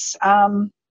Butterflies,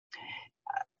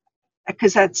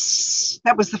 because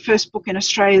that was the first book in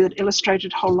Australia that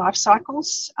illustrated whole life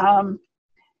cycles,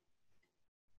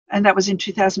 and that was in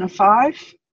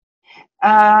 2005.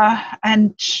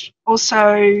 And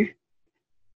also,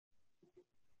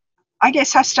 I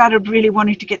guess I started really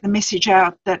wanting to get the message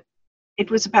out that it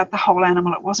was about the whole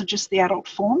animal. It wasn't just the adult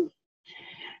form.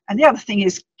 And the other thing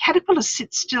is, caterpillars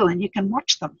sit still and you can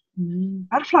watch them.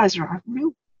 Butterflies are a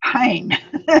real pain.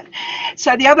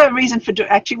 So the other reason for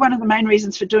actually one of the main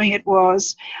reasons for doing it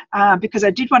was because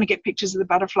I did want to get pictures of the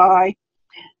butterfly.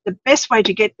 The best way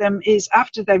to get them is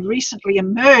after they've recently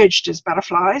emerged as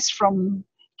butterflies from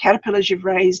caterpillars you've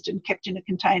raised and kept in a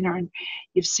container, and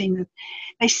you've seen that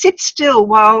they sit still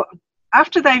while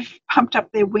after they've pumped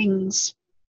up their wings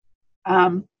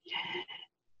and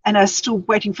are still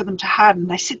waiting for them to harden.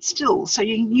 They sit still, so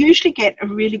you can usually get a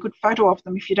really good photo of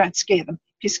them if you don't scare them.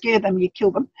 If you scare them, you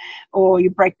kill them, or you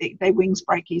break their wings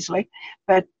break easily.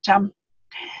 But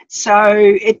so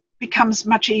it becomes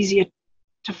much easier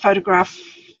to photograph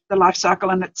the life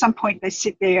cycle, and at some point they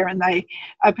sit there and they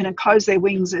open and close their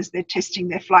wings as they're testing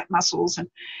their flight muscles. And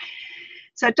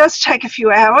so it does take a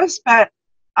few hours, but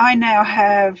I now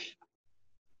have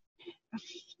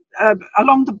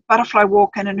along the butterfly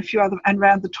walk and in a few other and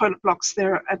around the toilet blocks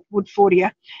there at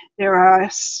Woodfordia, there are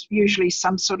usually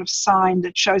some sort of sign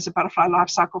that shows a butterfly life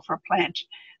cycle for a plant.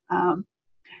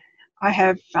 I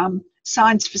have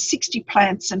signs for 60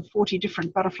 plants and 40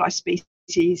 different butterfly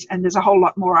species, and there's a whole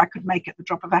lot more I could make at the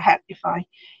drop of a hat if I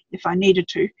needed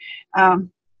to.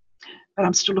 But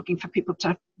I'm still looking for people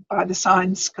to buy the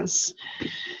signs, because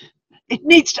it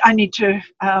needs to, I need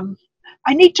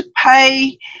to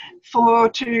pay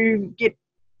to get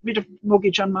rid of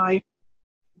mortgage on my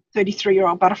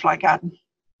 33-year-old butterfly garden.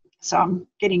 So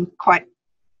it's getting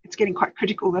quite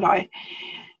critical that I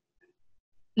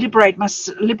liberate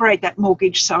that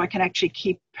mortgage so I can actually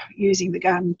keep using the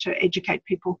garden to educate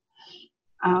people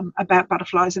about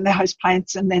butterflies and their host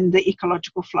plants, and then the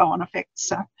ecological flow-on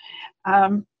effects.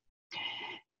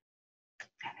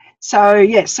 So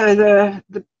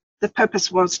the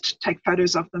purpose was to take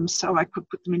photos of them so I could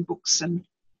put them in books, and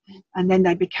then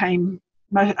they became,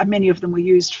 many of them were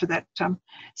used for that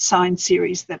sign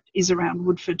series that is around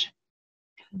Woodford,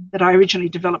 that I originally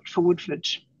developed for Woodford.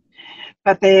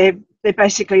 But they're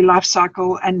basically life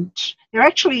cycle, and they're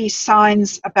actually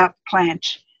signs about the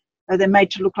plant. They're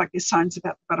made to look like they're signs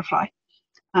about the butterfly.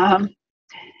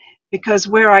 Because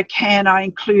where I can, I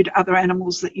include other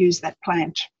animals that use that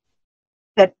plant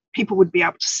that people would be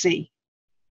able to see.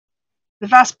 The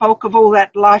vast bulk of all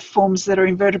that life forms that are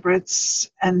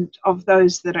invertebrates and of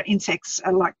those that are insects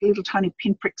are like little tiny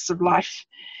pinpricks of life.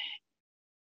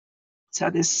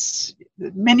 So there's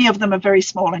many of them are very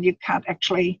small, and you can't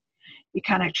actually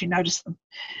notice them.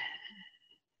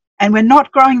 And we're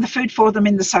not growing the food for them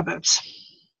in the suburbs.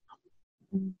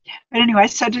 But anyway,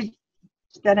 so did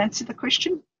that answer the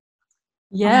question?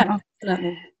 Yeah,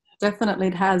 definitely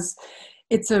it has.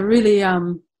 It's a really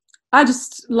I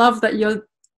just love that you're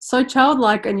so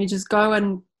childlike, and you just go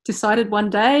and decided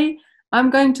one day, I'm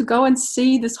going to go and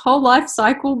see this whole life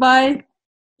cycle by,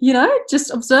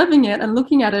 just observing it and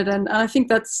looking at it. And I think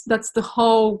that's the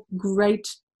whole great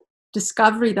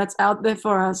discovery that's out there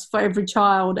for us, for every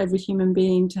child, every human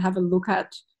being, to have a look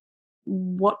at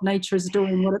what nature is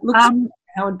doing, what it looks like,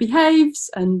 how it behaves.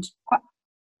 And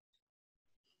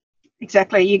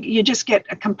exactly, you just get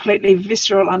a completely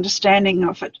visceral understanding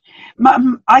of it.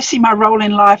 I see my role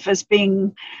in life as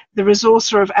being the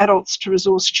resourcer of adults to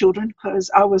resource children, because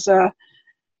I was a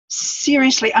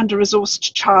seriously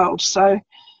under-resourced child.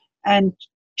 And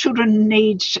children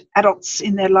need adults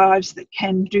in their lives that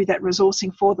can do that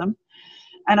resourcing for them.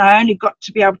 And I only got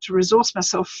to be able to resource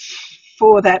myself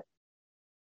for that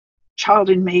child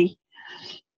in me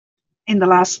in the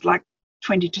last like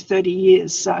 20 to 30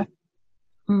 years. So,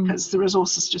 Mm. because the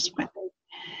resources just went there.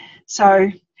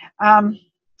 So,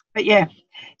 but yeah,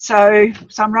 so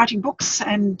I'm writing books,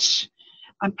 and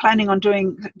I'm planning on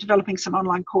developing some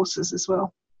online courses as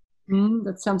well.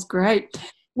 That sounds great.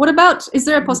 What about, is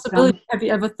there a And, possibility, have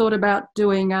you ever thought about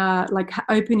doing like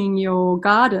opening your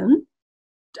garden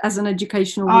as an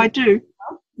educational? I do.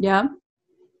 Yeah.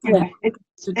 Yeah,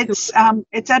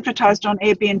 it's advertised on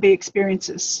Airbnb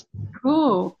Experiences.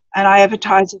 Cool. And I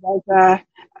advertise it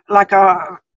as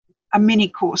a mini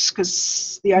course,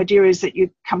 because the idea is that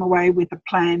you come away with a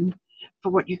plan for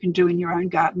what you can do in your own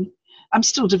garden. I'm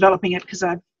still developing it because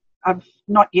I've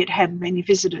not yet had many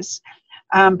visitors.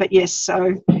 But yes,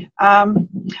 so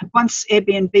once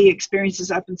Airbnb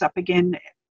Experiences opens up again,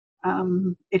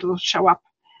 it'll show up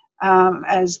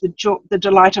as the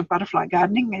Delight of Butterfly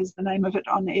Gardening is the name of it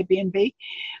on Airbnb.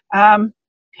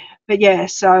 But yeah,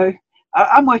 so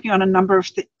I'm working on a number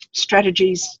of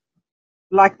strategies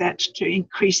like that to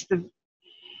increase the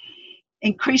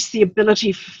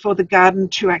ability for the garden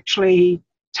to actually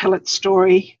tell its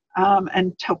story,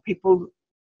 and help people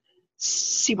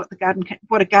see what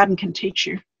a garden can teach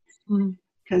you.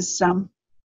 Because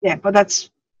yeah, but that's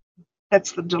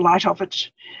the delight of it.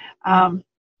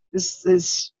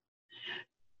 There's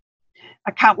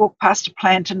I can't walk past a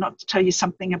plant and not tell you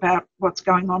something about what's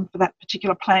going on for that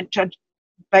particular plant,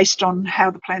 based on how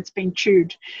the plant's been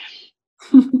chewed.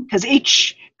 Because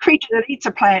each creature that eats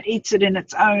a plant eats it in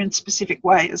its own specific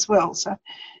way as well. So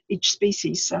each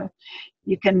species, so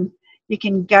you can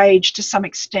gauge to some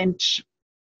extent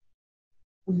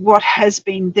what has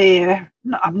been there.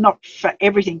 Not for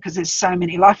everything, because there's so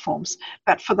many life forms,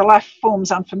 but for the life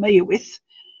forms I'm familiar with,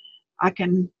 I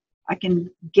can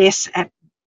guess at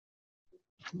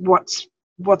what's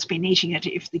been eating it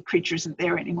if the creature isn't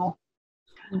there anymore,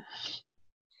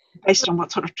 based on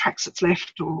what sort of tracks it's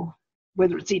left, or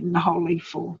whether it's eaten the whole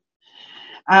leaf, or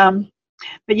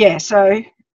but yeah, so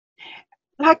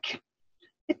like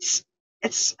it's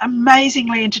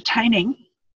amazingly entertaining,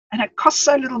 and it costs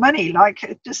so little money,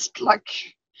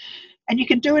 and you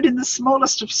can do it in the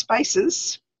smallest of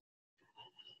spaces.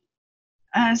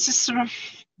 It's just sort of,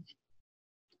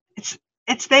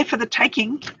 it's there for the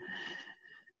taking.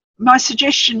 My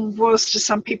suggestion was to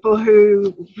some people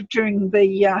who, during the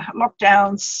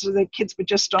lockdowns, the kids were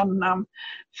just on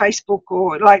Facebook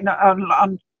or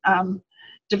on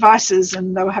devices,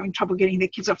 and they were having trouble getting their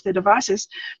kids off their devices.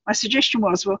 My suggestion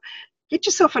was, well, get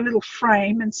yourself a little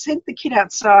frame and send the kid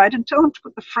outside and tell them to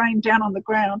put the frame down on the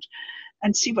ground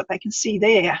and see what they can see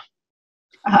there.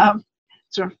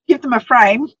 So give them a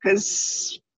frame,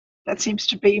 because that seems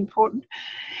to be important.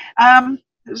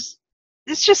 It's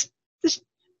just this.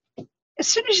 As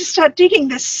soon as you start digging,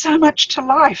 there's so much to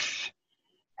life,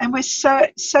 and we're so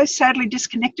sadly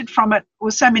disconnected from it. Well,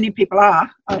 so many people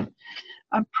are. I'm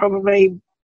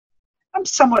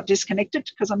somewhat disconnected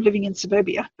because I'm living in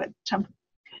suburbia, but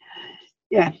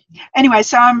yeah. Anyway,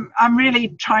 so I'm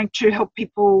really trying to help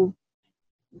people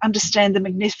understand the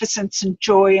magnificence and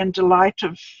joy and delight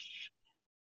of,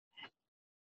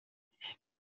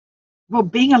 well,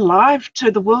 being alive to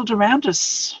the world around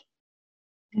us.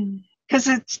 Because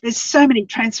there's so many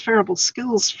transferable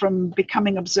skills from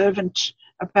becoming observant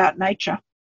about nature.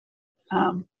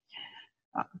 I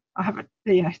haven't.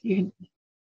 Yeah, you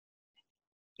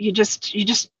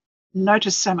just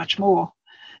notice so much more.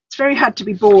 It's very hard to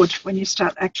be bored when you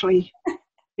start actually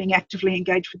being actively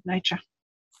engaged with nature.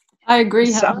 I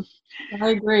agree. I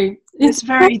agree. It's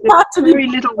very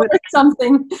little.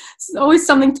 Something. It's always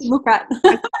something to look at.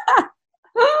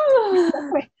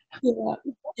 Exactly. Yeah.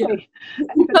 If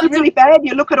it's really bad,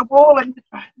 you look at a wall and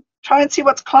try and see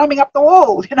what's climbing up the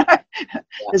wall.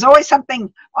 There's always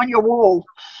something on your wall.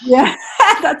 Yeah,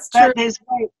 that's true. There's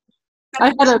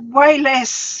way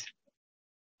less.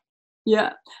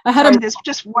 Yeah, there's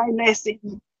just way less.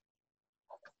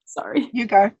 Sorry, you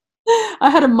go. I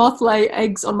had a moth lay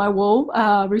eggs on my wall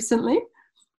recently.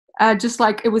 Just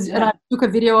like it was, and I took a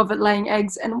video of it laying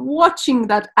eggs, and watching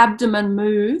that abdomen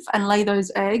move and lay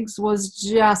those eggs was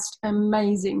just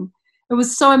amazing. It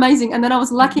was so amazing. And then I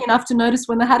was lucky enough to notice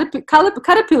when the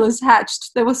caterpillars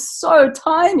hatched, they were so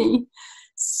tiny,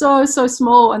 so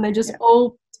small, and they just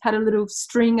all had a little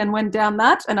string and went down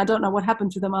that, and I don't know what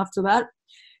happened to them after that.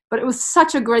 But it was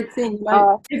such a great thing.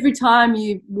 Every time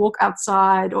you walk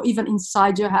outside or even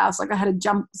inside your house, like I had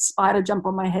a spider jump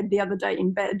on my head the other day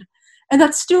in bed. And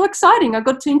that's still exciting. I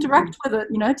got to interact with it,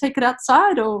 take it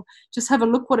outside or just have a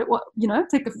look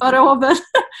take a photo of it.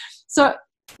 So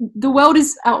the world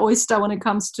is our oyster when it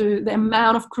comes to the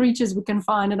amount of creatures we can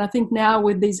find. And I think now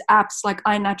with these apps like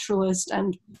iNaturalist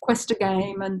and Quest a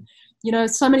Game and You know,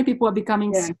 so many people are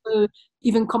becoming so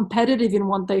even competitive in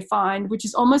what they find, which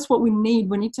is almost what we need.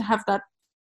 We need to have that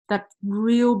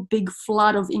real big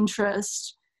flood of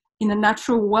interest in the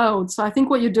natural world. So I think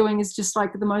what you're doing is just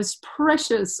like the most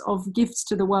precious of gifts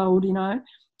to the world, you know,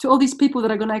 to all these people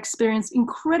that are going to experience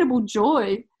incredible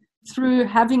joy through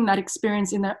having that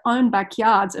experience in their own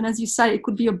backyards. And as you say, it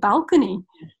could be a balcony.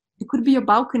 It could be a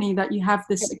balcony that you have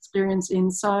this experience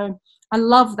in. So I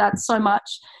love that so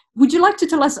much. Would you like to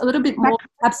tell us a little bit more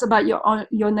perhaps about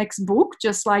your next book,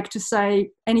 just like to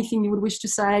say anything you would wish to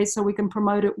say so we can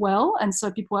promote it well and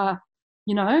so people are,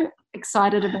 you know,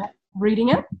 excited about reading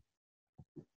it?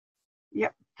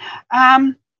 Yep.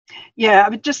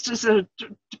 But just as a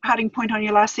departing point on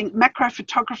your last thing, macro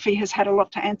photography has had a lot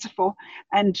to answer for,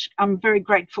 and I'm very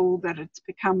grateful that it's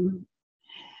become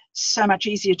so much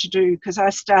easier to do, because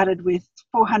I started with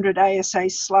 400 ASA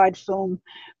slide film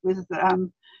with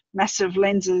massive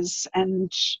lenses,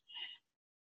 and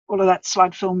all of that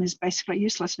slide film is basically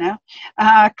useless now.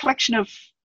 A collection of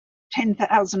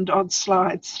 10,000 odd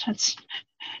slides. It's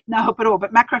no help at all.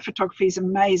 But macro photography is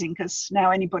amazing because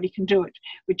now anybody can do it,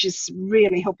 which is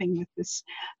really helping with this.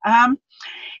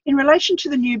 In relation to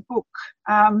the new book,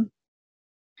 I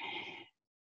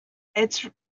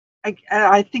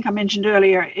think I mentioned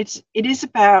earlier, it is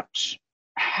about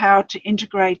how to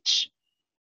integrate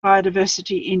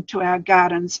biodiversity into our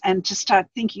gardens and to start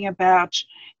thinking about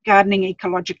gardening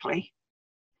ecologically,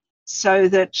 so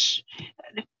that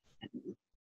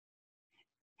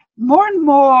more and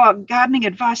more gardening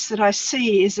advice that I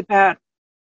see is about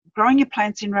growing your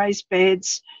plants in raised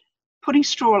beds, putting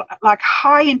straw, like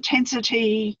high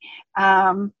intensity,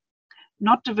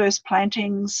 not diverse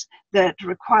plantings that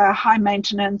require high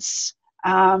maintenance,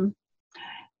 and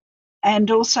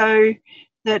also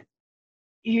that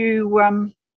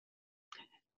you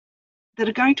that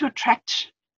are going to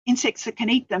attract insects that can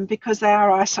eat them because they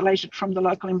are isolated from the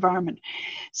local environment.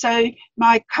 So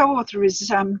my co-author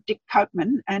is Dick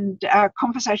Copeman, and our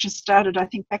conversation started, I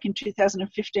think, back in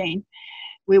 2015.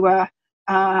 We were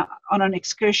on an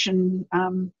excursion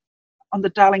on the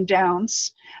Darling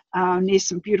Downs near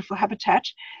some beautiful habitat,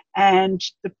 and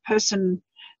the person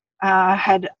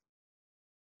had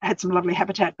some lovely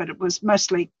habitat, but it was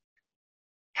mostly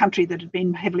country that had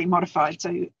been heavily modified, so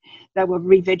they were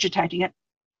revegetating it.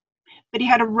 But he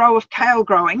had a row of kale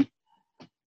growing,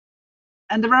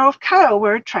 and the row of kale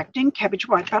were attracting cabbage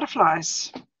white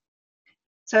butterflies.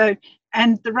 So,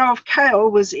 and the row of kale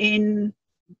was in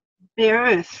bare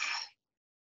earth.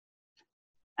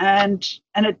 And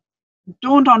it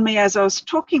dawned on me as I was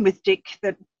talking with Dick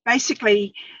that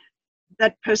basically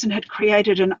that person had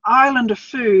created an island of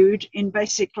food in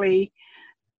basically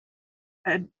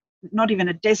not even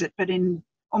a desert, but in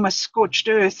almost scorched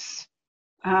earth,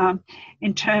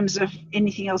 in terms of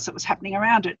anything else that was happening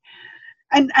around it.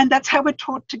 And that's how we're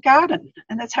taught to garden,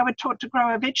 and that's how we're taught to grow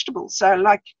our vegetables. So,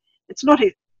 like, it's not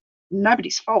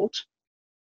nobody's fault.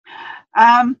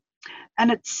 And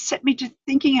it set me to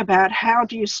thinking about how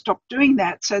do you stop doing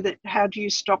that, so that how do you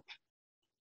stop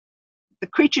the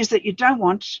creatures that you don't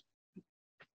want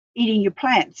eating your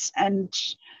plants? And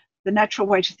the natural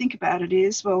way to think about it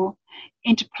is, well,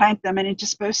 interplant them and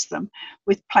intersperse them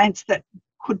with plants that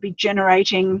could be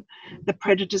generating the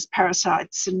predators,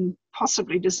 parasites, and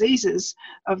possibly diseases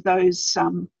of those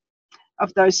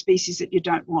species that you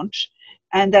don't want.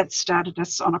 And that started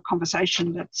us on a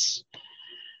conversation that's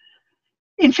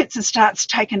in fits and starts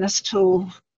taken us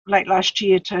till late last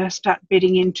year to start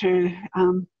bedding into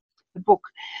the book.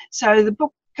 So the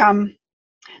book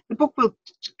will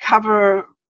cover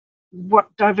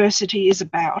what diversity is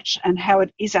about and how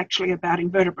it is actually about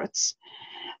invertebrates.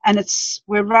 And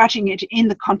we're writing it in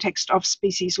the context of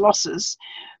species losses,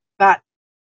 but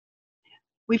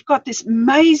we've got this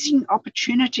amazing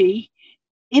opportunity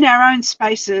in our own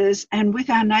spaces and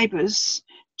with our neighbours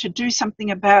to do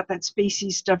something about that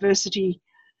species diversity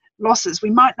losses.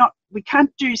 We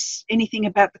can't do anything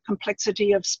about the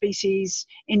complexity of species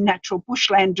in natural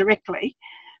bushland directly,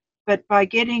 but by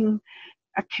getting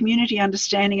a community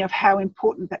understanding of how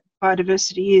important that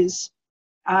biodiversity is,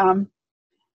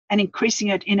 and increasing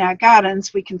it in our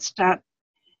gardens, we can start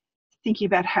thinking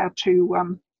about how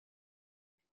to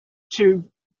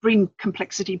bring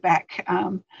complexity back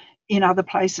in other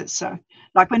places. So,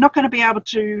 like, we're not going to be able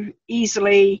to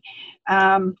easily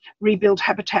rebuild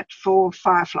habitat for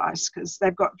fireflies because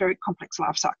they've got very complex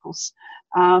life cycles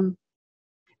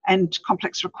and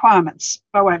complex requirements,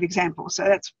 by way of example. So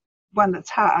that's one that's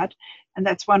hard, and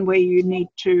that's one where you need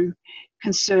to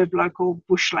conserve local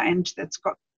bushland that's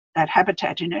got that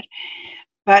habitat in it.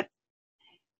 But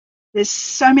there's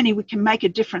so many we can make a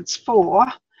difference for,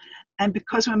 And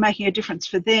because we're making a difference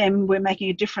for them, we're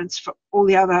making a difference for all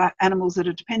the other animals that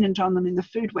are dependent on them in the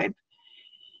food web.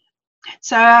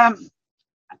 So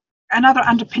another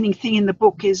underpinning thing in the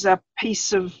book is a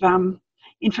piece of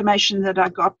information that I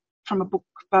got from a book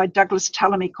by Douglas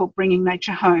Tallamy called Bringing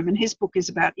Nature Home. And his book is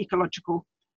about ecological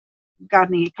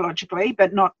gardening ecologically,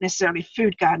 but not necessarily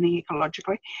food gardening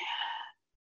ecologically.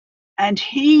 And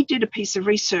he did a piece of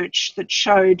research that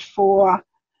showed for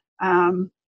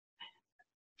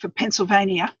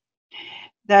Pennsylvania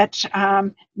that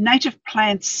native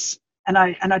plants, and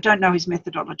I don't know his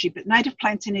methodology, but native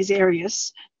plants in his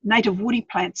areas, native woody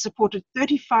plants, supported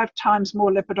 35 times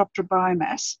more Lepidoptera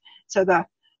biomass, so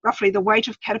roughly the weight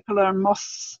of caterpillar and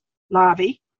moth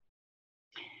larvae,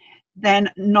 than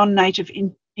non-native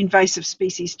invasive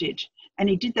species did. And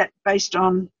he did that based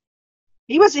on,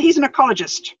 he's an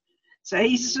ecologist, so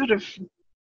he's sort of,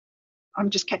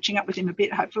 I'm just catching up with him a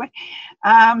bit, hopefully.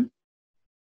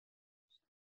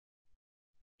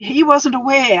 He wasn't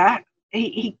aware,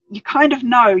 you kind of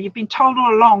know, you've been told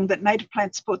all along that native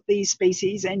plants support these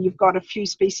species, and you've got a few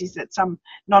species that some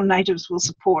non-natives will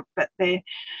support, but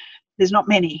there's not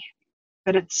many.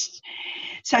 But it's,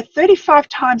 so 35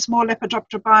 times more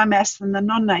Lepidoptera biomass than the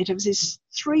non-natives is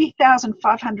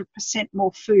 3,500%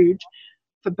 more food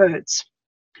for birds.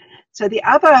 So the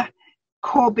other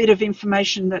core bit of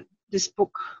information that this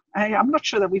book, I'm not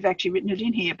sure that we've actually written it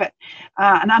in here, but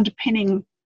an underpinning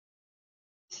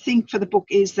thing for the book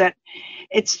is that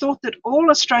it's thought that all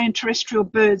Australian terrestrial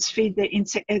birds feed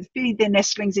their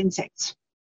nestlings insects,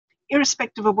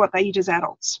 irrespective of what they eat as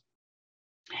adults.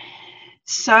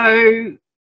 So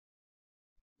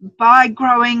by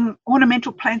growing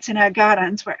ornamental plants in our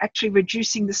gardens, we're actually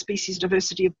reducing the species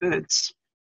diversity of birds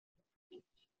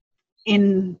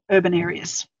in urban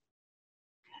areas.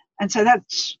 And so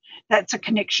that's a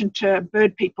connection to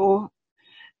bird people,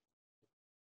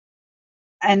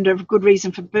 and a good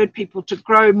reason for bird people to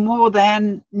grow more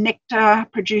than nectar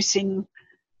producing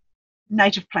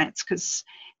native plants, because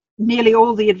nearly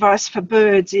all the advice for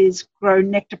birds is grow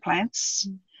nectar plants.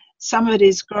 Some of it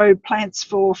is grow plants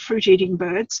for fruit-eating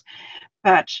birds.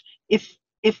 But if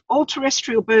all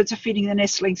terrestrial birds are feeding the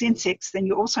nestlings insects, then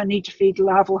you also need to feed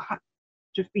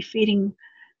to be feeding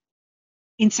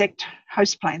insect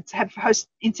host plants,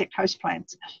 insect host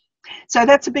plants. So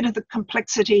that's a bit of the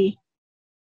complexity.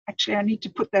 Actually, I need to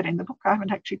put that in the book. I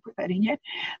haven't actually put that in yet.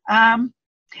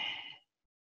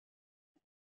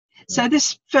 So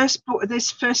this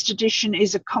first edition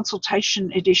is a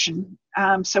consultation edition.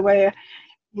 So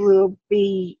we'll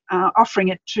be offering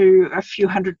it to a few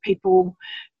hundred people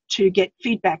to get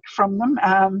feedback from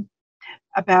them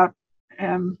about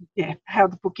how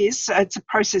the book is. So it's a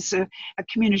process, a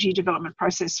community development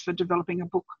process for developing a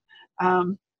book.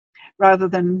 Rather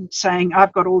than saying,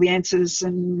 I've got all the answers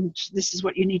and this is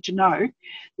what you need to know,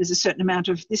 there's a certain amount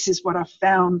of, this is what I've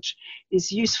found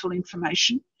is useful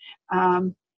information.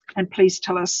 And please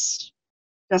tell us,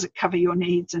 does it cover your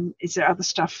needs, and is there other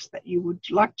stuff that you would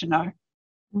like to know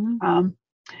in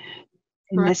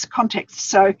this context?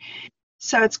 So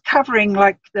it's covering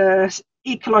like the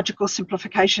ecological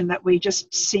simplification that we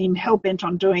just seem hell-bent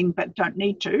on doing but don't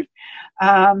need to.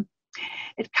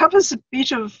 It covers a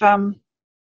bit of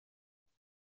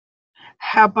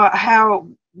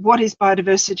what is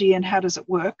biodiversity and how does it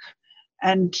work,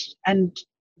 and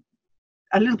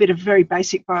a little bit of very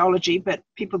basic biology, but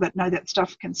people that know that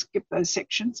stuff can skip those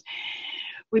sections.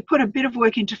 We put a bit of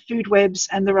work into food webs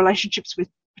and the relationships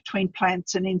between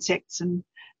plants and insects, and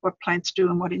what plants do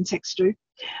and what insects do.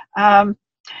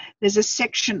 There's a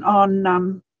section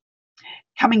on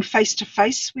coming face to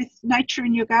face with nature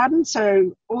in your garden,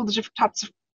 so all the different types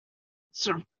of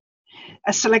sort of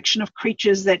a selection of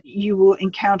creatures that you will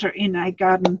encounter in a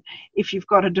garden if you've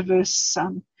got a diverse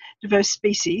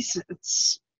species.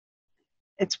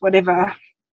 It's whatever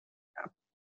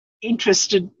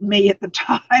interested me at the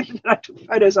time that I took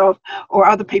photos of, or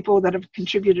other people that have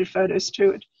contributed photos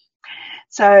to it.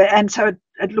 So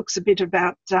it looks a bit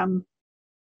about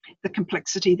the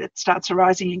complexity that starts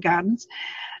arising in gardens.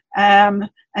 And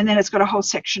then it's got a whole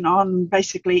section on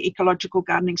basically ecological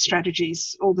gardening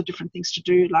strategies, all the different things to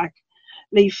do, like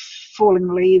leave falling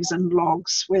leaves and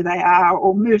logs where they are,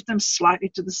 or move them slightly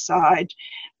to the side.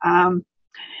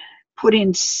 Put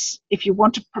in, if you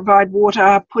want to provide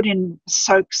water, put in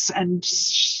soaks and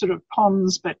sort of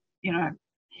ponds, but, you know,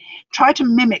 try to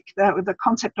mimic, the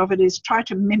concept of it is try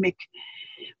to mimic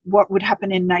what would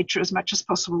happen in nature as much as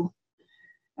possible.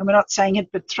 And we're not saying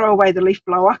it, but throw away the leaf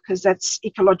blower, because that's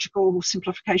ecological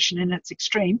simplification in its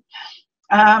extreme.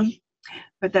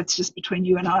 But that's just between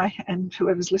you and I and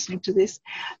whoever's listening to this.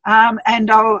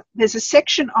 And there's a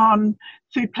section on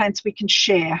food plants we can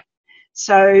share.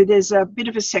 So there's a bit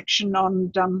of a section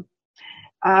on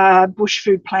bush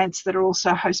food plants that are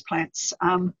also host plants.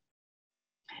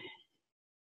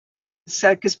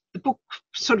 So because the book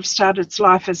sort of started its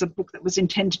life as a book that was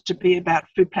intended to be about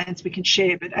food plants we can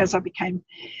share, but as I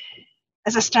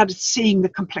started seeing the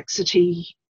complexity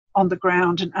on the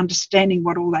ground and understanding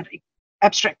what all that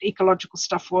abstract ecological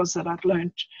stuff was that I'd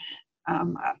learned,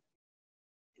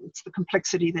 it's the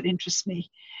complexity that interests me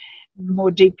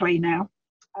more deeply now.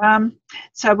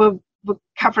 So we're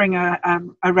covering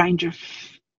a range of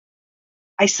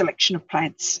a selection of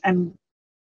plants and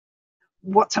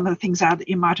what some of the things are that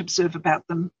you might observe about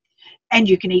them, and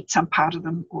you can eat some part of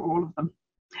them or all of them.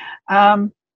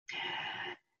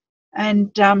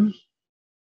 And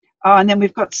then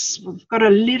we've got a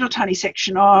little tiny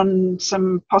section on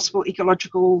some possible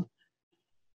ecological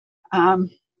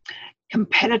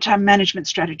competitor management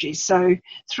strategies. So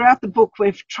throughout the book,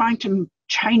 we're trying to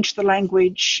change the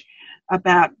language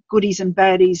about goodies and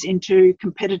baddies into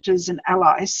competitors and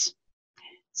allies,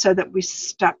 so that we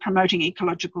start promoting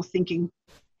ecological thinking,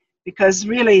 because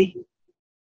really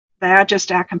they are just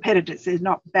our competitors. They're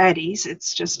not baddies.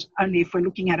 It's just only if we're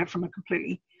looking at it from a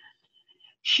completely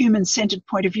human-centered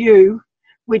point of view,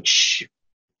 which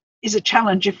is a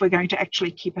challenge if we're going to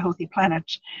actually keep a healthy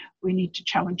planet. We need to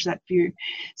challenge that view.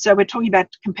 So we're talking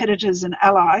about competitors and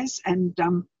allies, and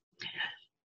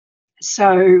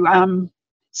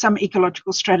some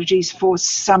ecological strategies for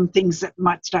some things that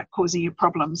might start causing you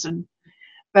problems.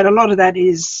 But a lot of that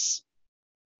is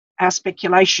our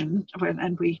speculation,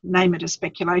 and we name it as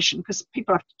speculation because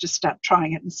people have to just start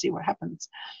trying it and see what happens.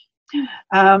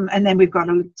 And then we've got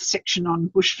a section on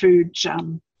bush food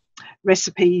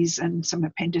recipes and some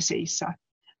appendices, so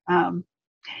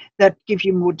that give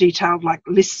you more detailed, like,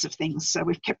 lists of things. So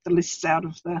we've kept the lists out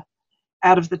of the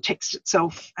text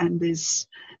itself, and there's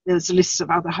lists of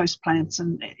other host plants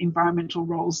and environmental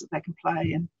roles that they can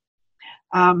play,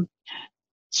 and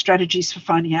strategies for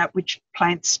finding out which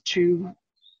plants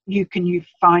you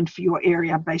find for your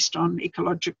area based on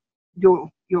your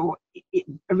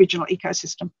original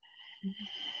ecosystem. Mm-hmm.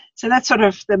 So that's sort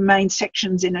of the main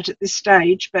sections in it at this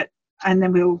stage. And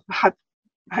then we'll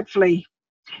hopefully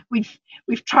we've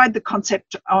tried the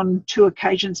concept on 2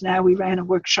 occasions now. We ran a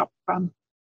workshop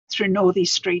through North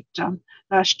East Street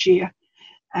last year,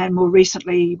 and more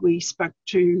recently we spoke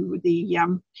to the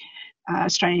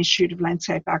Australian Institute of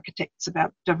Landscape Architects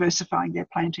about diversifying their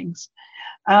plantings.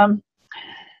 So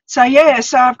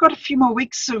I've got a few more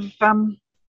weeks of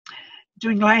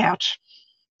doing layout,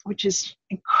 which is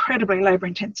incredibly labour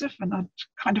intensive, and I'd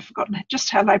kind of forgotten just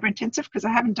how labour intensive, because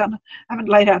I haven't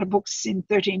laid out a book in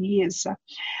 13 years. So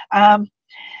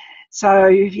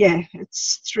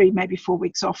it's 3, maybe 4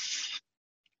 weeks off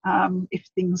if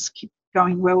things keep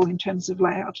going well in terms of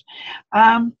layout.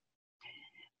 And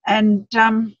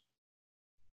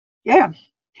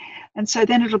so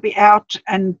then it'll be out,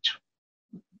 and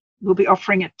we'll be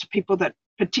offering it to people that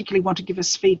particularly want to give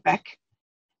us feedback,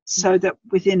 so that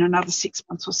within another 6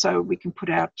 months or so we can put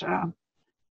out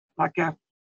like a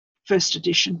first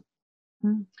edition.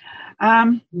 And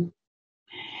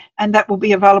that will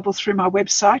be available through my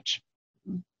website.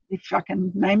 If I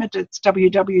can name it, it's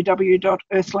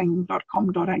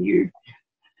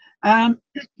www.earthling.com.au.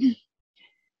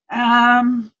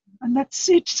 And that's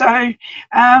it. So,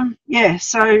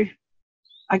 so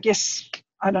I guess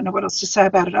I don't know what else to say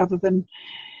about it other than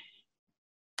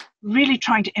really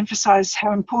trying to emphasize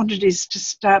how important it is to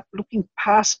start looking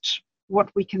past what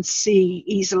we can see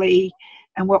easily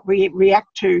and what we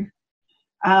react to,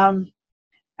 and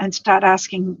start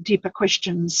asking deeper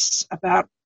questions about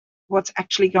what's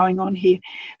actually going on here.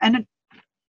 And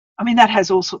that has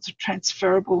all sorts of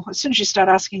transferable. As soon as you start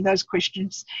asking those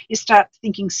questions, you start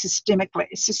thinking systematically.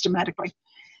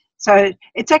 So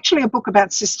it's actually a book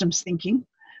about systems thinking,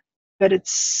 but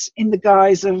it's in the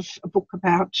guise of a book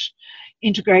about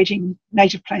integrating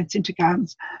native plants into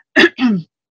gardens.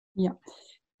 Yeah,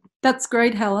 that's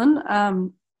great, Helen.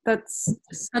 That's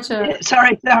such a...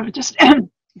 Sorry, just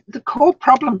the core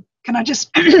problem. Can I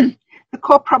just... The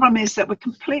core problem is that we're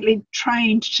completely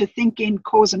trained to think in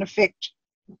cause and effect.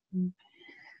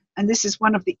 And this is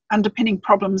one of the underpinning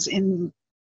problems in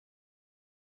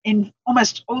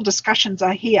almost all discussions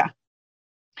I hear.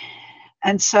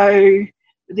 And so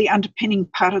the underpinning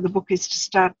part of the book is to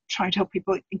start trying to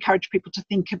encourage people to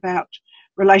think about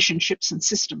relationships and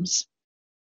systems,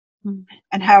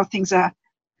 and how things are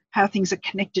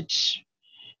connected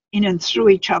in and through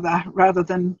each other, rather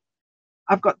than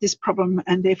I've got this problem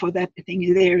and therefore that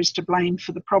thing there is to blame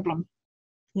for the problem.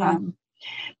 Yeah.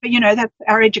 But that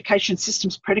our education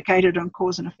system's predicated on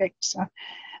cause and effect. So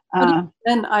Uh,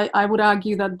 Then I would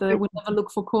argue that we never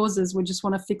look for causes. We just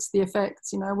want to fix the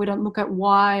effects. We don't look at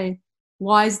why.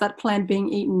 Why is that plant being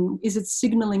eaten? Is it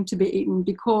signaling to be eaten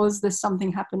because there's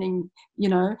something happening?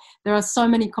 There are so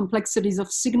many complexities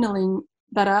of signaling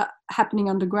that are happening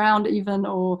underground even,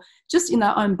 or just in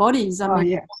our own bodies. I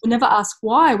mean, we never ask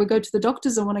why. We go to the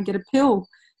doctors and want to get a pill.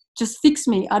 Just fix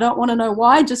me. I don't want to know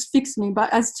why, just fix me.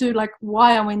 But as to like,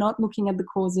 why are we not looking at the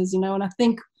causes, and I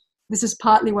think this is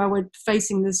partly why we're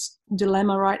facing this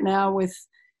dilemma right now with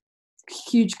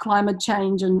huge climate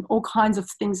change and all kinds of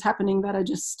things happening that are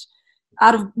just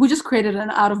we just created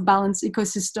an out of balance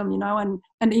ecosystem,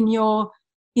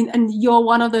 and you're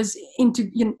one of those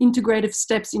integrative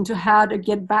steps into how to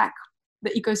get back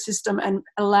the ecosystem and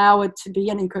allow it to be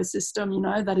an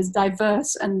ecosystem, that is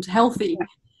diverse and healthy.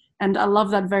 And I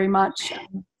love that very much.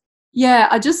 Yeah,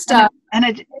 I just go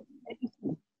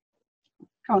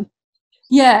on.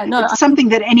 Yeah, no, it's something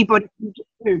that anybody can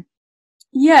do.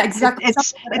 Yeah, exactly.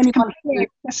 It's completely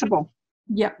accessible.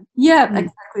 Yeah,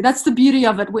 exactly. That's the beauty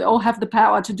of it. We all have the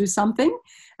power to do something,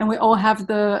 and we all have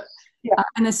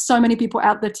and there's so many people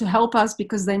out there to help us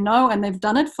because they know and they've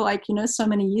done it for so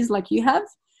many years, like you have.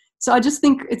 So I just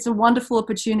think it's a wonderful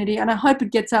opportunity, and I hope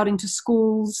it gets out into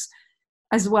schools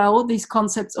as well, these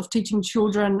concepts of teaching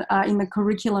children in the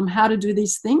curriculum how to do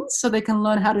these things so they can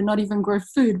learn how to not even grow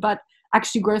food, but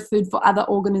actually grow food for other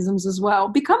organisms as well.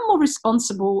 Become more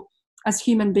responsible as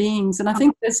human beings. And I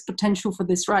think there's potential for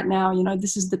this right now.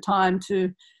 This is the time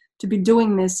to be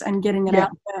doing this and getting it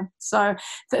out there. So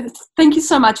thank you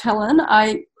so much, Helen.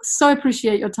 I so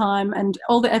appreciate your time and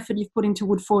all the effort you've put into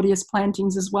Woodfordius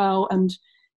plantings as well. And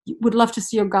would love to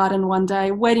see your garden one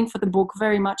day. Waiting for the book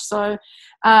very much so.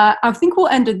 I think we'll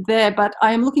end it there, but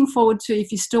I am looking forward to,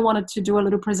 if you still wanted to do a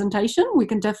little presentation, we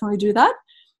can definitely do that.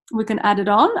 We can add it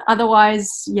on.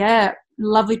 Otherwise,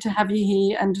 lovely to have you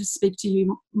here and to speak to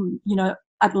you,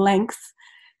 at length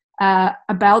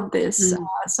about this.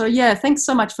 So thanks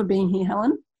so much for being here,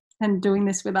 Helen, and doing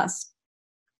this with us.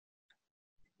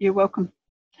 You're welcome.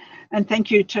 And thank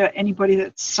you to anybody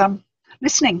that's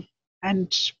listening.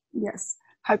 And yes,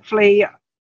 hopefully,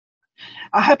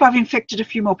 I hope I've infected a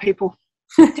few more people.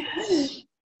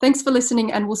 Thanks for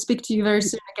listening, and we'll speak to you very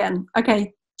soon again.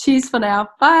 Okay, cheers for now.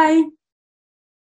 Bye.